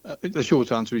discount? The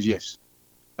short answer is yes.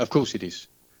 Of course it is.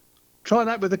 Try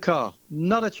that with a car.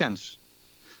 Not a chance.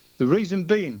 The reason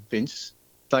being, Vince,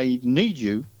 they need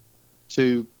you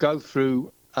to go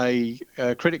through a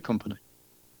credit company.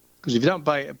 Because if you don't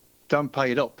pay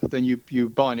it up, then you're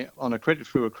buying it on a credit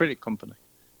through a credit company,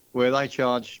 where they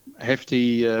charge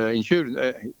hefty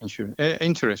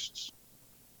interests,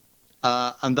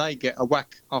 and they get a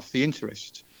whack off the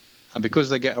interest. And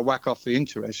because they get a whack off the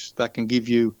interest, they can give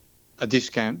you a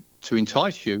discount to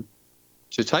entice you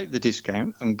to take the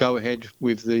discount and go ahead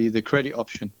with the credit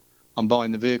option on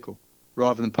buying the vehicle,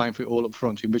 rather than paying for it all up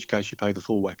front, in which case you pay the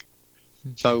full whack.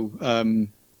 So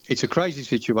it's a crazy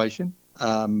situation,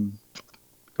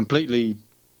 completely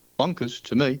bonkers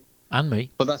to me. And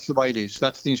me. But that's the way it is.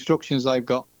 That's the instructions they've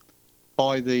got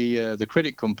by the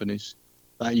credit companies,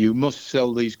 that you must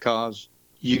sell these cars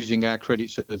using our credit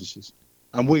services.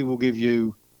 And we will give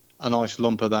you a nice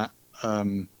lump of that.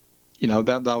 They'll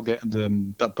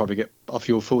probably get off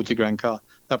your 40 grand car.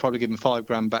 They'll probably give them 5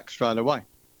 grand back straight away.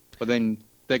 But then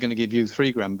they're going to give you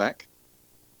 3 grand back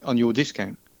on your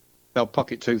discount. They'll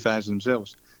pocket 2,000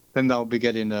 themselves. Then they'll be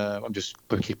getting, I'm just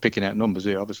picking out numbers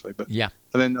here, obviously, but yeah.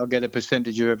 And then they'll get a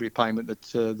percentage of every payment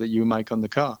that you make on the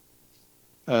car.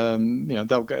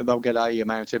 They'll get a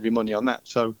amount every money on that.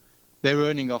 So they're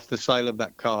earning off the sale of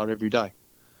that car every day.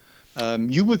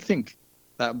 You would think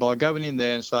that by going in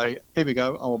there and say, here we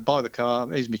go, I'll buy the car,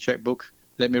 here's my checkbook,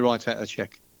 let me write out a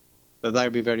check, that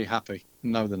they'll be very happy.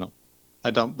 No, they're not.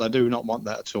 They do not want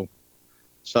that at all.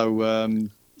 So,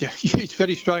 it's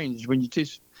very strange when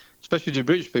especially to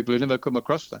British people who never come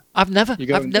across that. I've never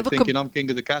thinking, I'm king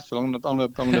of the castle, I'm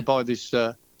going to buy this,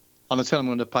 I'm going to tell them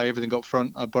I'm going to pay everything up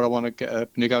front, but I want to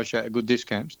negotiate a good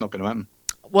discount. It's not going to happen.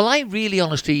 Well, I really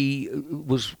honestly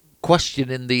was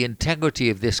questioning the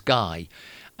integrity of this guy.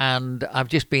 And I've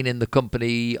just been in the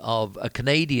company of a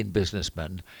Canadian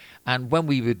businessman, And when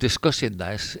we were discussing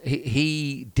this,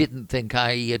 he didn't think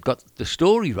I had got the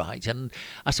story right. And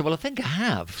I said, well, I think I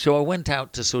have. So I went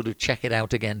out to sort of check it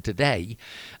out again today.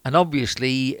 And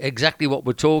obviously, exactly what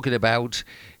we're talking about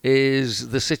is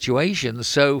the situation.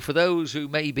 So for those who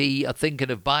maybe are thinking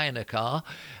of buying a car,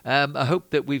 I hope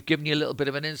that we've given you a little bit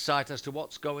of an insight as to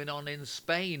what's going on in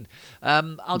Spain.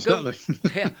 I'll go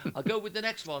with the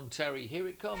next one, Terry. Here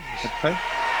it comes. Okay.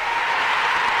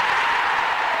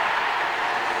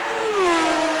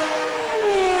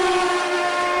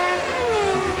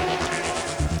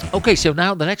 Okay, so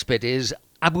now the next bit is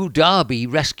Abu Dhabi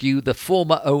rescue the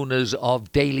former owners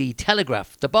of Daily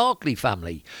Telegraph, the Barclay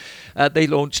family. They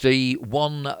launched a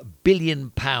 £1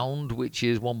 billion, which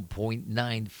is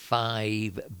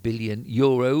 1.95 billion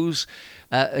euros.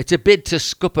 It's a bid to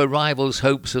scupper rivals'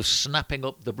 hopes of snapping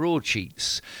up the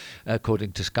broadsheets.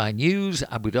 According to Sky News,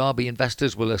 Abu Dhabi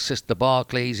investors will assist the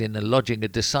Barclays in lodging a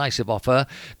decisive offer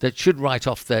that should write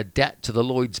off their debt to the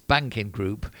Lloyds Banking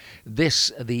Group.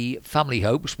 This, the family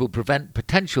hopes, will prevent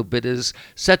potential bidders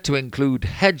said to include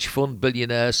hedge fund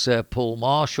billionaire Sir Paul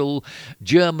Marshall,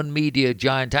 German media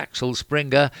giant Axel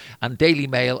Springer, and Daily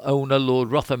Mail owner Lord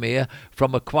Rothermere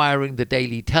from acquiring the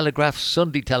Daily Telegraph,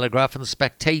 Sunday Telegraph and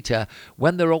Spectator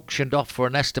when they're auctioned off for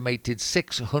an estimated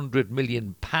 £600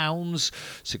 million,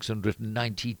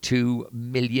 692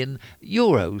 million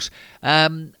euros. I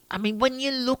mean, when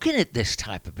you're looking at this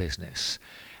type of business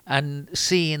and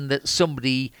seeing that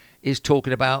somebody is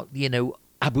talking about, you know,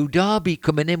 Abu Dhabi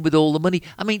coming in with all the money.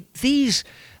 I mean, these,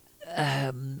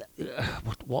 I'll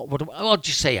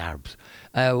just say Arabs.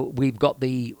 We've got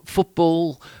the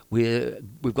football. We've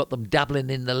got them dabbling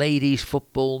in the ladies'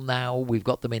 football now. We've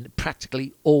got them in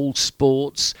practically all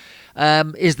sports.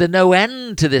 Is there no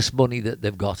end to this money that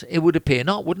they've got? It would appear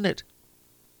not, wouldn't it?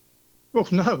 Well,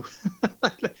 no.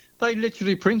 They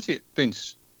literally print it,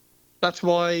 Vince. That's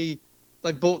why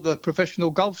they bought the professional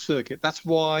golf circuit. That's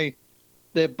why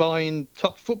they're buying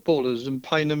top footballers and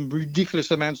paying them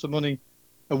ridiculous amounts of money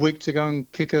a week to go and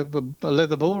kick a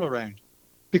leather ball around.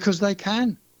 Because they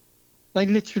can. They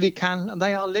literally can. And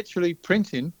they are literally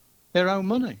printing their own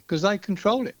money because they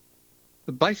control it.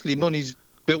 But basically, money's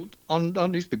built on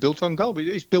gold.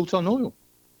 It's built on oil.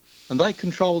 And they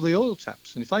control the oil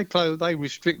taps. And if they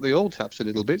restrict the oil taps a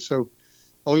little bit, so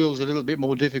oil's a little bit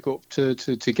more difficult to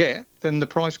get, then the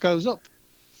price goes up.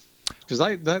 Because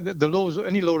the laws,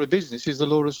 any law of business is the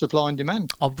law of supply and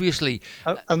demand. Obviously.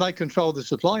 And they control the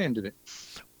supply end of it.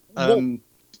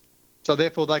 So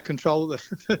therefore they control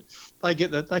they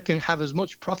can have as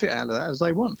much profit out of that as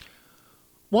they want.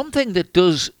 One thing that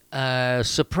does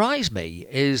surprise me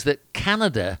is that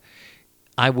Canada,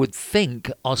 I would think,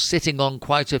 are sitting on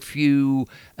quite a few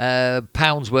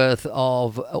pounds worth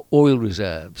of oil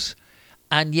reserves.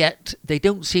 And yet they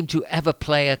don't seem to ever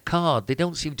play a card. They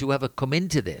don't seem to ever come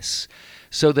into this.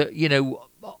 So that, you know,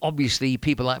 obviously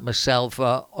people like myself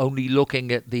are only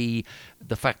looking at the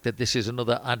fact that this is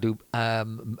another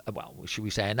should we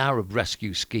say an Arab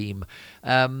rescue scheme.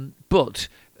 But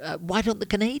why don't the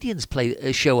Canadians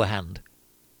show a hand?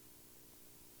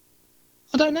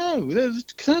 I don't know.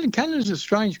 Canada's a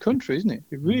strange country, isn't it?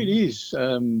 It really is.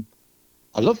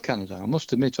 I love Canada. I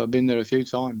must admit, I've been there a few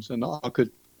times, and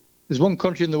there's one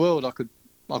country in the world I could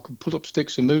put up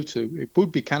sticks and move to. It would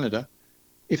be Canada,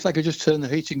 if they could just turn the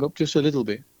heating up just a little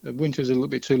bit. The winter's a little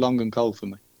bit too long and cold for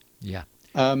me. Yeah.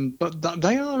 But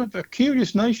they are a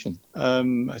curious nation.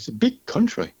 It's a big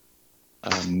country,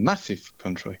 a massive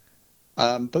country,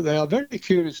 but they are a very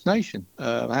curious nation.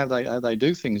 How they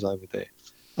do things over there,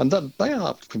 and they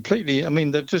are completely. I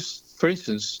mean, they've just, for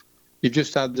instance, you've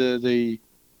just had there's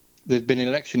been an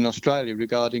election in Australia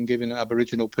regarding giving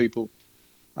Aboriginal people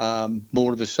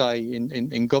more of a say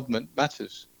in government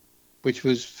matters, which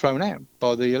was thrown out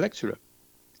by the electorate.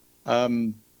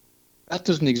 That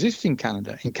doesn't exist in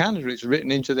Canada. In Canada, it's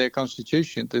written into their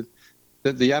constitution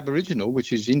that the Aboriginal,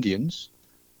 which is Indians,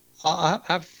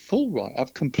 have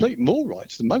complete more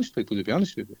rights than most people, to be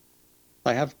honest with you.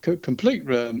 They have complete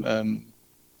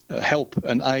help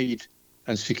and aid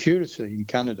and security in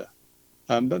Canada.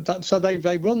 So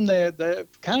they run their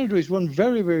Canada is run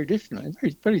very, very differently.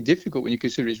 Very, very difficult when you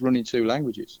consider it's running two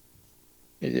languages.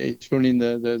 It's running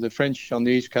the French on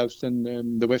the East Coast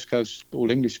and the West Coast all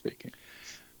English speaking.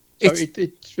 So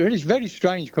it's a very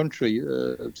strange country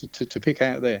to pick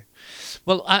out there.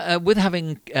 Well, with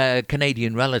having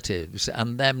Canadian relatives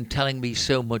and them telling me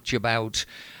so much about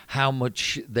how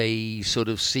much they sort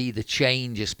of see the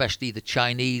change, especially the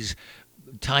Chinese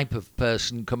type of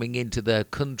person coming into their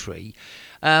country,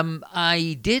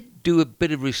 I did do a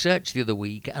bit of research the other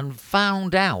week and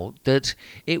found out that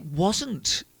it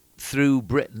wasn't through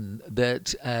Britain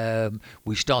that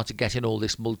we started getting all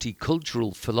this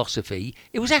multicultural philosophy.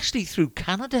 It was actually through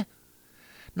Canada.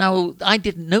 Now, I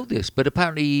didn't know this, but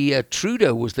apparently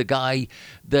Trudeau was the guy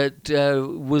that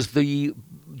was the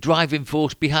driving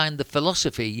force behind the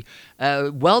philosophy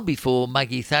well before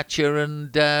Maggie Thatcher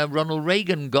and Ronald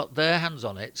Reagan got their hands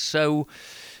on it. So,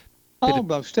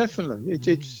 most definitely.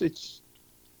 It's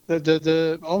I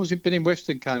was been in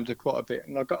Western Canada quite a bit,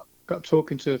 and I got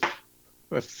talking to.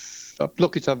 I'm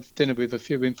lucky to have dinner with a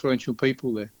few influential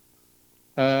people there.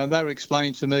 They were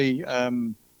explaining to me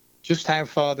just how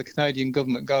far the Canadian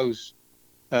government goes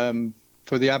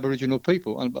for the Aboriginal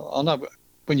people. And I know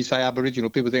when you say Aboriginal,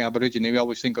 people think Aborigine, we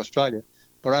always think Australia.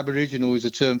 But Aboriginal is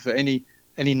a term for any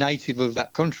native of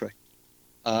that country.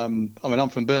 I mean, I'm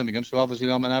from Birmingham, so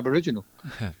obviously I'm an Aboriginal.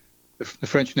 The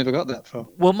French never got that far.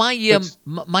 Well,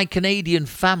 my Canadian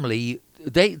family,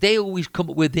 they always come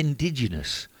up with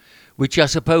Indigenous, which I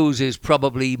suppose is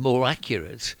probably more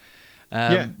accurate.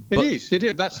 Yeah, it is.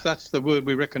 That's the word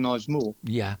we recognise more.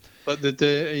 Yeah. But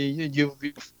you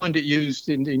find it used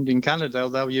in Canada.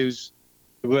 They'll use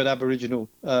the word Aboriginal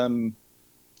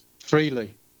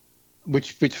freely,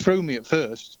 which threw me at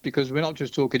first, because we're not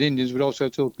just talking Indians, we're also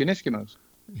talking Eskimos.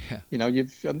 Yeah. You know,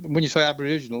 when you say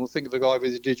Aboriginal, think of a guy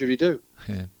with a didgeridoo.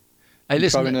 Yeah. Hey,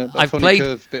 listen, I've played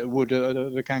a bit of wood at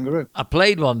a kangaroo. I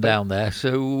played one down there,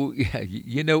 so yeah,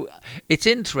 you know, it's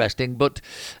interesting. But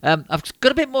I've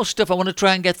got a bit more stuff I want to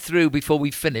try and get through before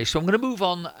we finish. So I'm going to move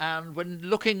on, and when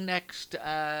looking next,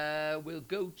 we'll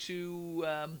go to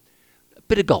a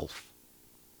bit of golf.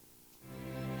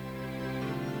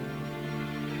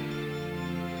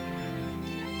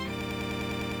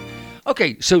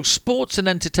 Okay, so sports and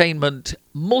entertainment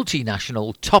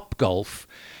multinational Topgolf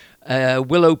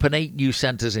will open 8 new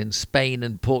centres in Spain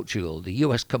and Portugal. The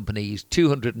US company's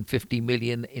 250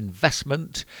 million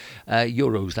investment,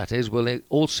 euros that is, will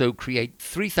also create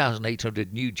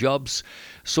 3,800 new jobs.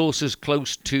 Sources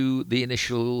close to the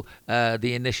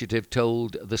initiative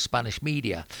told the Spanish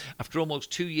media. After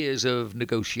almost 2 years of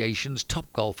negotiations,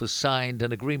 Topgolf has signed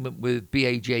an agreement with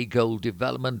BAJ Gold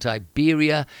Development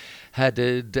Iberia,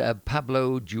 headed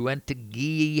Pablo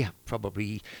Juentegui,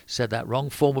 probably said that wrong,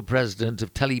 former president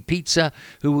of Telepizza,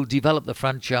 who will develop the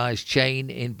franchise chain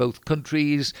in both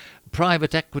countries.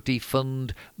 Private equity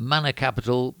fund Manor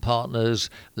Capital Partners,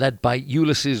 led by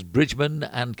Ulysses Bridgman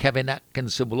and Kevin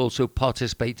Atkinson, will also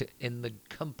participate in the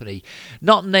company.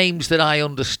 Not names that I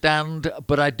understand,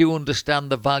 but I do understand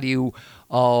the value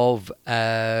of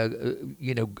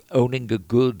owning a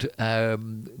good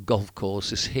golf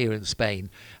course here in Spain.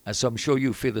 So I'm sure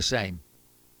you feel the same.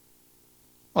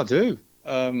 I do.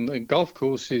 Golf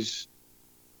courses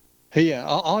here.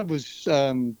 I was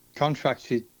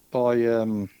contracted by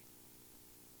a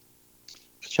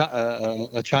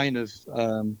chain of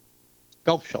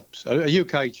golf shops, a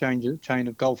UK chain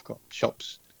of golf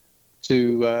shops,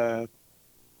 to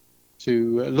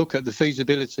look at the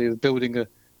feasibility of building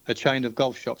a chain of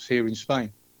golf shops here in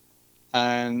Spain,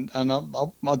 and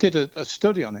I did a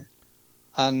study on it,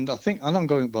 and I think, and I'm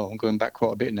going back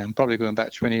quite a bit now. I'm probably going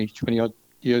back 20 odd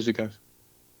years ago.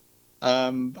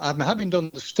 Having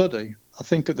done the study, I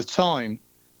think at the time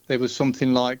there was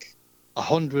something like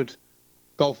 100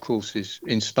 golf courses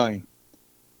in Spain,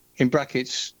 in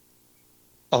brackets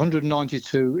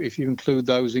 192 if you include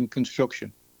those in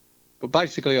construction, but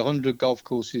basically 100 golf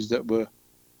courses that were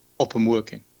up and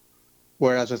working,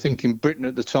 whereas I think in Britain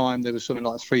at the time there was something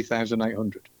like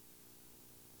 3,800.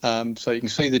 So you can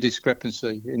see the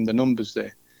discrepancy in the numbers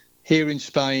there. Here in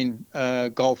Spain,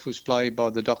 golf was played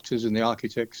by the doctors and the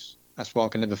architects. That's why I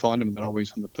can never find them. They're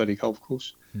always on the bloody golf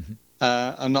course. Mm-hmm.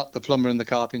 And not the plumber and the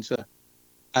carpenter.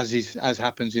 As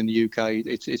happens in the UK,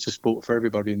 it's a sport for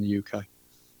everybody in the UK.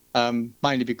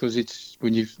 Mainly because it's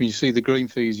when you see the green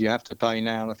fees you have to pay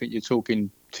now, I think you're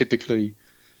talking typically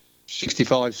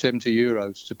 65, 70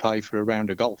 euros to pay for a round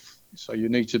of golf. So you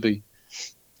need to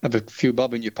have a few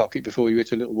bob in your pocket before you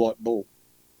hit a little white ball.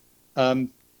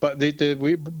 But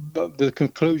the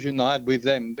conclusion I had with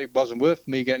them, it wasn't worth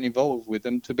me getting involved with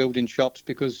them to building shops,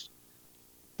 because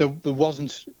there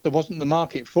wasn't the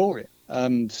market for it.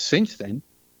 Since then,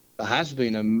 there has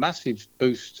been a massive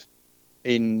boost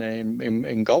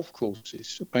in golf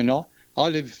courses. I mean, I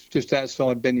live just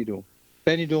outside Benidorm.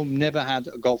 Benidorm never had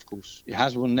a golf course. It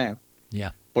has one now. Yeah.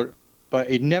 But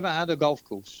it never had a golf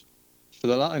course. For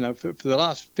the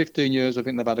last 15 years, I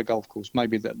think they've had a golf course,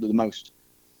 maybe the most.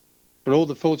 But all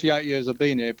the 48 years I've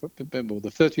been here, well,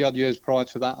 the 30 odd years prior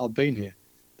to that I've been here,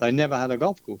 they never had a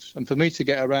golf course. And for me to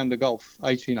get around the golf,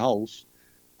 18 holes,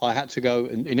 I had to go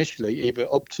initially either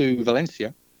up to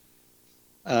Valencia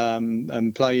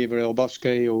and play either El Bosque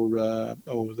or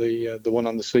the one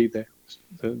on the sea there,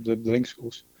 the links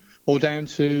course, or down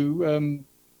to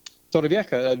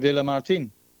Torrevieja at Villa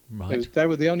Martin. Right. They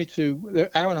were the only two,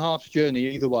 hour and a half's journey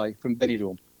either way from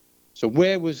Benidorm. So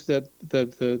where was the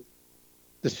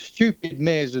stupid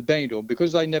mayors of Benidorm,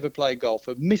 because they never played golf,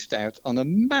 have missed out on a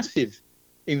massive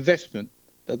investment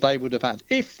that they would have had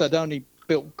if they'd only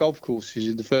built golf courses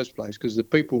in the first place, because the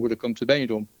people would have come to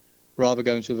Benidorm rather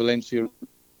going to Valencia.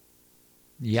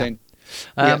 Yeah. We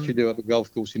actually do have a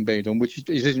golf course in Benidorm, which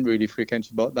isn't really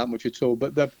frequented by that much at all.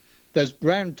 But there's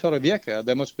around Torrevieja,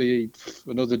 there must be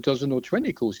another dozen or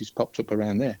 20 courses popped up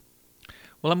around there.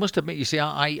 Well, I must admit, you see,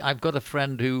 I've got a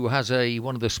friend who has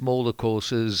one of the smaller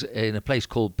courses in a place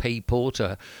called Pay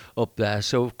Porter up there.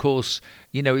 So, of course,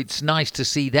 it's nice to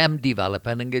see them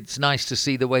developing, and it's nice to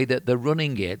see the way that they're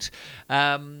running it.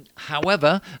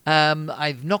 However,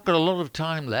 I've not got a lot of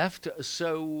time left,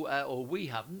 or we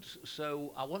haven't.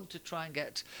 So I want to try and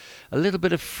get a little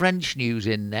bit of French news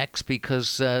in next,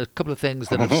 because a couple of things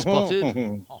that I've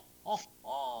spotted.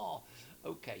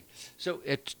 Okay, so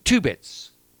it's 2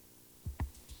 bits.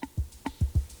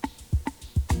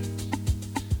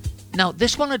 Now,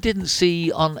 this one I didn't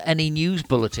see on any news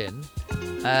bulletin.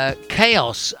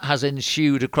 Chaos has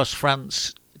ensued across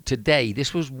France today.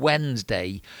 This was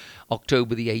Wednesday,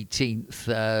 October the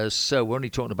 18th. So we're only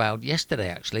talking about yesterday,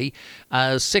 actually,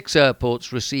 as 6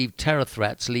 airports received terror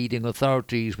threats, leading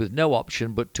authorities with no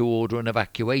option but to order an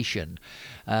evacuation.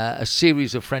 A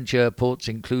series of French airports,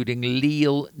 including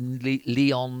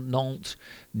Lyon, Nantes,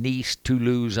 Nice,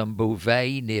 Toulouse and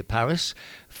Beauvais near Paris,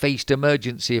 faced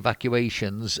emergency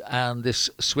evacuations, and this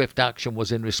swift action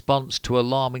was in response to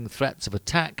alarming threats of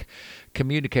attack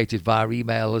communicated via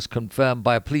email, as confirmed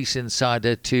by a police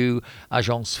insider to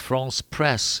Agence France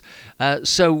Presse.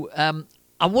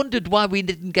 I wondered why we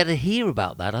didn't get to hear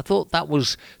about that. I thought that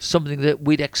was something that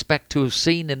we'd expect to have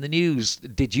seen in the news.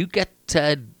 Did you get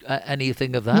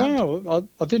anything of that? No,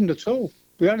 I didn't at all.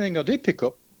 The only thing I did pick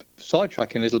up,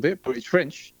 sidetracking a little bit, but it's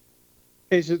French,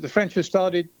 is that the French have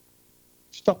started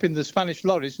stopping the Spanish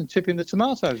lorries and tipping the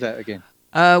tomatoes out again.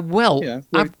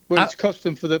 It's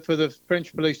custom for the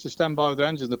French police to stand by with their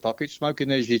hands in their pockets, smoking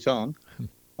their gitan,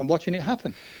 and watching it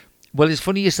happen. Well, it's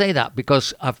funny you say that,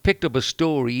 because I've picked up a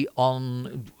story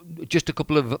on just a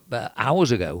couple of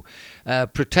hours ago.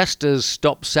 Protesters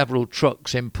stopped several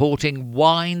trucks importing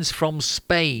wines from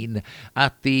Spain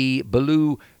at the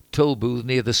Belou toll booth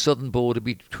near the southern border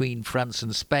between France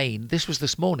and Spain. This was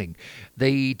this morning.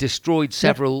 They destroyed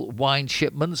several wine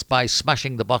shipments by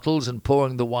smashing the bottles and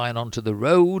pouring the wine onto the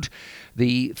road.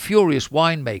 The furious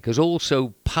winemakers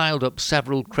also piled up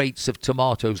several crates of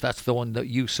tomatoes, that's the one that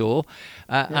you saw,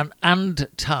 and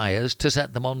tyres to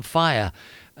set them on fire.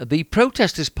 The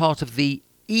protest is part of the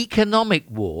economic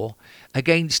war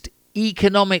against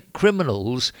economic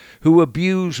criminals who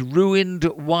abuse ruined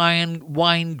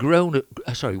wine growers,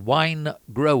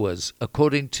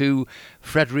 according to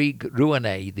Frédéric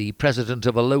Rouanet, the president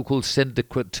of a local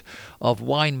syndicate of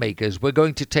winemakers. We're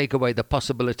going to take away the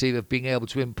possibility of being able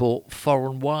to import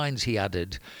foreign wines, he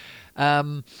added.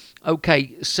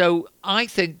 Okay, so I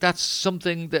think that's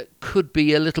something that could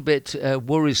be a little bit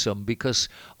worrisome, because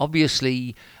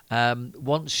obviously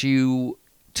tomatoes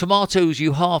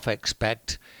you half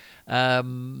expect,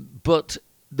 but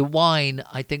the wine,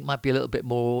 I think, might be a little bit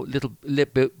more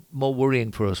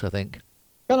worrying for us, I think.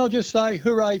 Can I just say,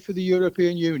 hooray for the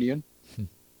European Union?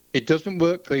 It doesn't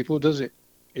work, people, does it?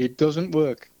 It doesn't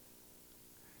work.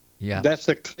 Yeah. That's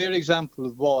a clear example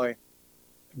of why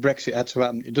Brexit had to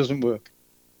happen. It doesn't work.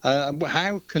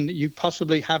 How can you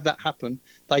possibly have that happen?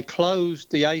 They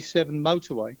closed the A7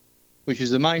 motorway, which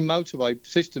is the main motorway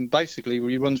system, basically,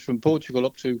 where it runs from Portugal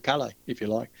up to Calais, if you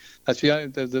like. That's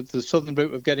the southern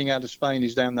route of getting out of Spain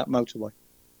is down that motorway.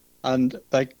 And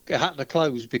they had to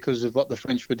close because of what the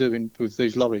French were doing with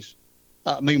these lorries.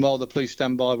 Meanwhile, the police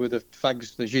stand by with the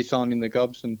fags, the gitan in the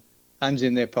gobs and hands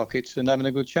in their pockets and having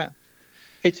a good chat.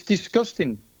 It's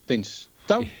disgusting, Vince.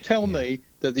 Don't tell me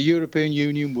that the European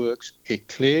Union works. It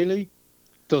clearly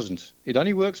doesn't. It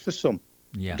only works for some.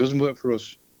 Yeah. It doesn't work for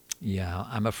us. Yeah,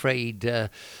 I'm afraid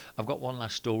I've got one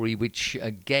last story, which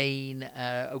again,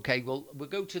 okay, well, we'll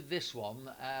go to this one.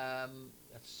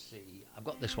 Let's see. I've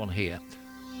got this one here.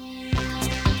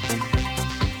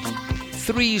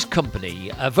 Three's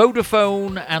company,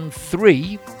 Vodafone and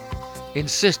Three,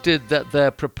 insisted that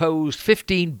their proposed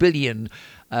 £15 billion,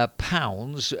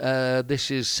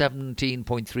 this is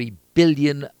 17.3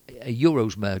 billion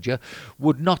Euros merger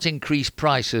would not increase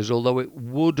prices, although it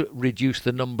would reduce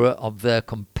the number of their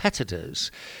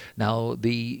competitors. Now,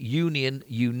 the union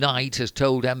Unite has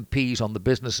told MPs on the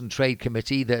Business and Trade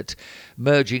Committee that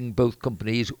merging both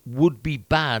companies would be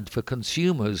bad for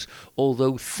consumers,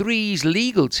 although Three's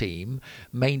legal team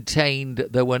maintained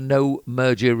there were no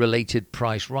merger-related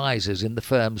price rises in the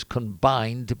firm's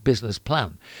combined business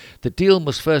plan. The deal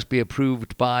must first be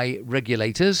approved by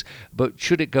regulators, but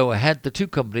should it go ahead, the two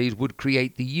companies would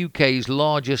create the UK's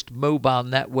largest mobile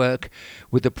network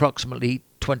with approximately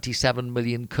 27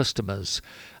 million customers.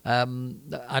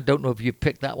 I don't know if you've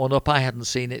picked that one up. I hadn't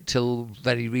seen it till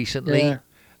very recently.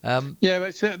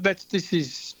 But this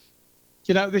is,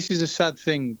 this is a sad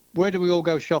thing. Where do we all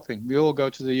go shopping? We all go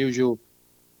to the usual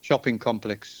shopping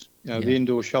complex, the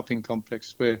indoor shopping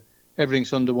complex where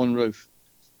everything's under one roof.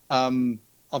 I'm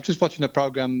just watching a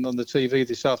program on the TV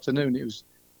this afternoon. It was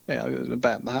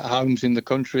about homes in the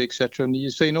country, etc. And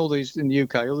you've seen all these in the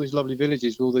UK, all these lovely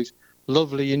villages, all these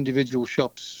lovely individual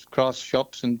shops, craft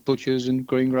shops and butchers and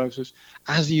greengrocers,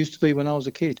 as it used to be when I was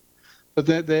a kid. But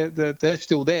they're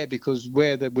still there because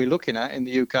where we're looking at in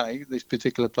the UK, this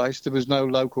particular place, there was no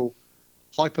local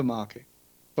hypermarket.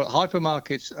 But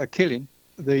hypermarkets are killing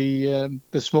the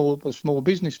small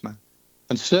businessman.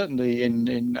 And certainly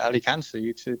in Alicante,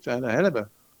 it's a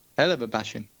hell of a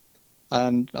bashing.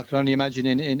 And I can only imagine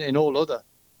in all other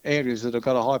areas that have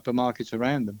got a hypermarket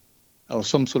around them or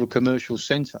some sort of commercial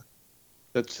centre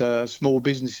that small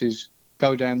businesses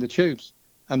go down the tubes.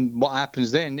 And what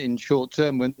happens then in short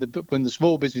term when the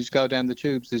small businesses go down the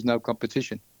tubes, there's no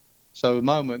competition. So at the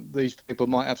moment, these people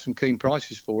might have some keen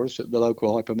prices for us at the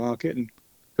local hypermarket and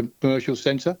commercial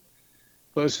centre.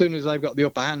 But as soon as they've got the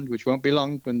upper hand, which won't be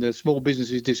long, when the small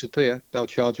businesses disappear, they'll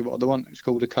charge you what they want. It's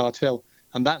called a cartel.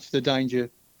 And that's the danger.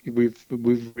 We're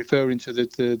referring to the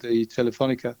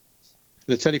Telefonica,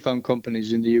 the telephone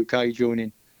companies in the UK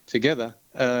joining together.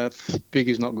 Big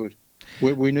is not good.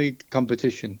 We need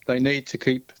competition. They need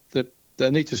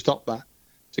to stop that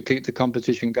to keep the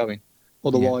competition going.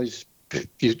 Otherwise,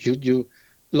 you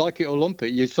like it or lump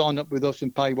it. You sign up with us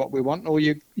and pay what we want, or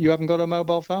you haven't got a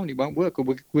mobile phone. It won't work, or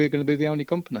we're going to be the only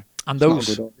company. And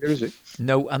those, not a good idea, is it?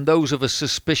 No, and those of a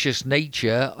suspicious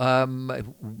nature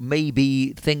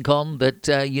maybe think on that.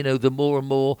 The more and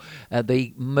more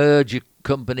they merge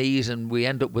companies and we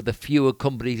end up with a fewer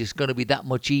companies, it's going to be that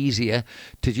much easier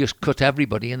to just cut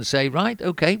everybody and say, right,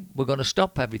 okay, we're going to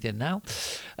stop everything now.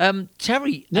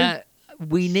 Terry,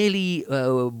 we nearly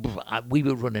we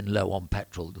were running low on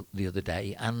petrol the other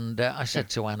day, and I said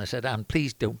to Anne,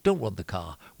 please don't run the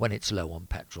car when it's low on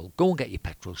petrol. Go and get your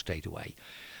petrol straight away.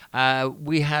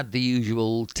 We had the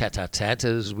usual tete-a-tete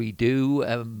as we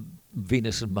do,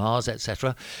 Venus and Mars,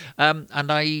 etc. And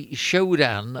I showed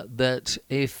Anne that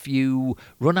if you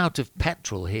run out of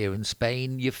petrol here in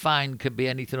Spain, your fine can be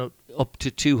anything up to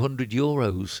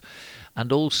 €200.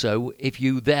 And also, if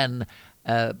you then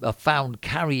are found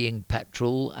carrying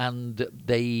petrol and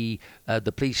the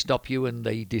police stop you and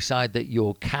they decide that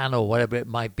your can or whatever it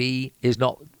might be is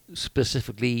not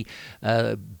specifically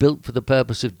built for the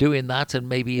purpose of doing that, and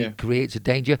maybe it creates a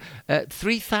danger,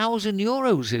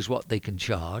 €3,000 is what they can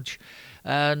charge.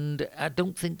 And I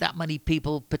don't think that many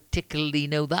people particularly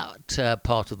know that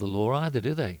part of the law either,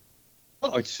 do they?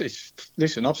 Well,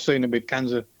 listen, I've seen them with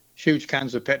huge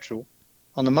cans of petrol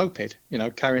on a moped,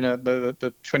 carrying a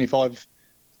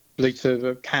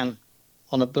 25-litre can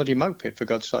on a bloody moped, for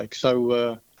God's sake.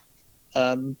 So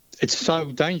it's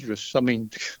so dangerous. I mean,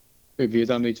 you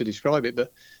don't need to describe it,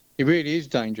 but it really is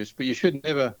dangerous. But you should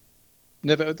never. I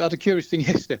had a curious thing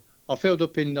yesterday. I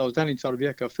was down in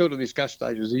Torrevieja. I filled up this gas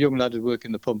station. There was a young lad who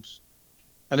working the pumps,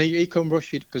 and he come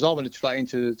rushing because I went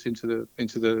straight into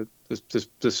the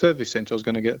service centre. I was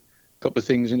going to get a couple of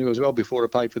things into as well before I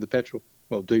paid for the petrol,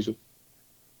 diesel.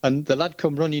 And the lad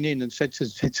come running in and said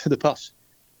to the boss,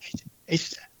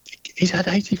 he's had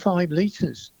 85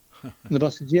 litres. And the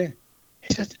boss said, yeah.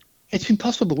 He said, it's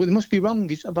impossible. It must be wrong.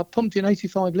 I've pumped in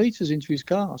 85 litres into his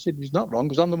car. I said, he's not wrong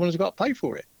because I'm the one who's got to pay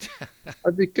for it.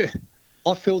 I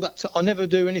feel that I never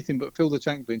do anything but fill the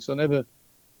tank clean. So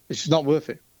it's just not worth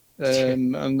it.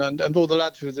 And all the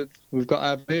lads we've got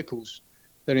our vehicles,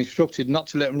 they're instructed not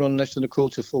to let them run less than a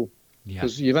quarter full.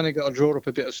 Because you've only got to draw up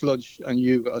a bit of sludge and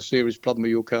you've got a serious problem with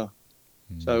your car.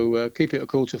 So keep it a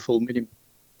quarter full minimum.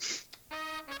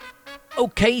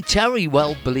 Okay, Terry,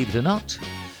 well, believe it or not,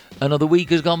 another week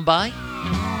has gone by.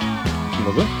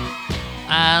 Lovely.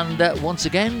 And once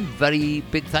again, very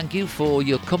big thank you for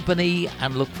your company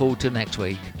and look forward to next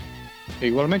week.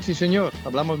 Igualmente, señor.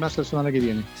 Hablamos más la semana que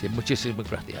viene. Sí, muchísimas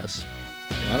gracias.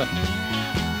 Nada.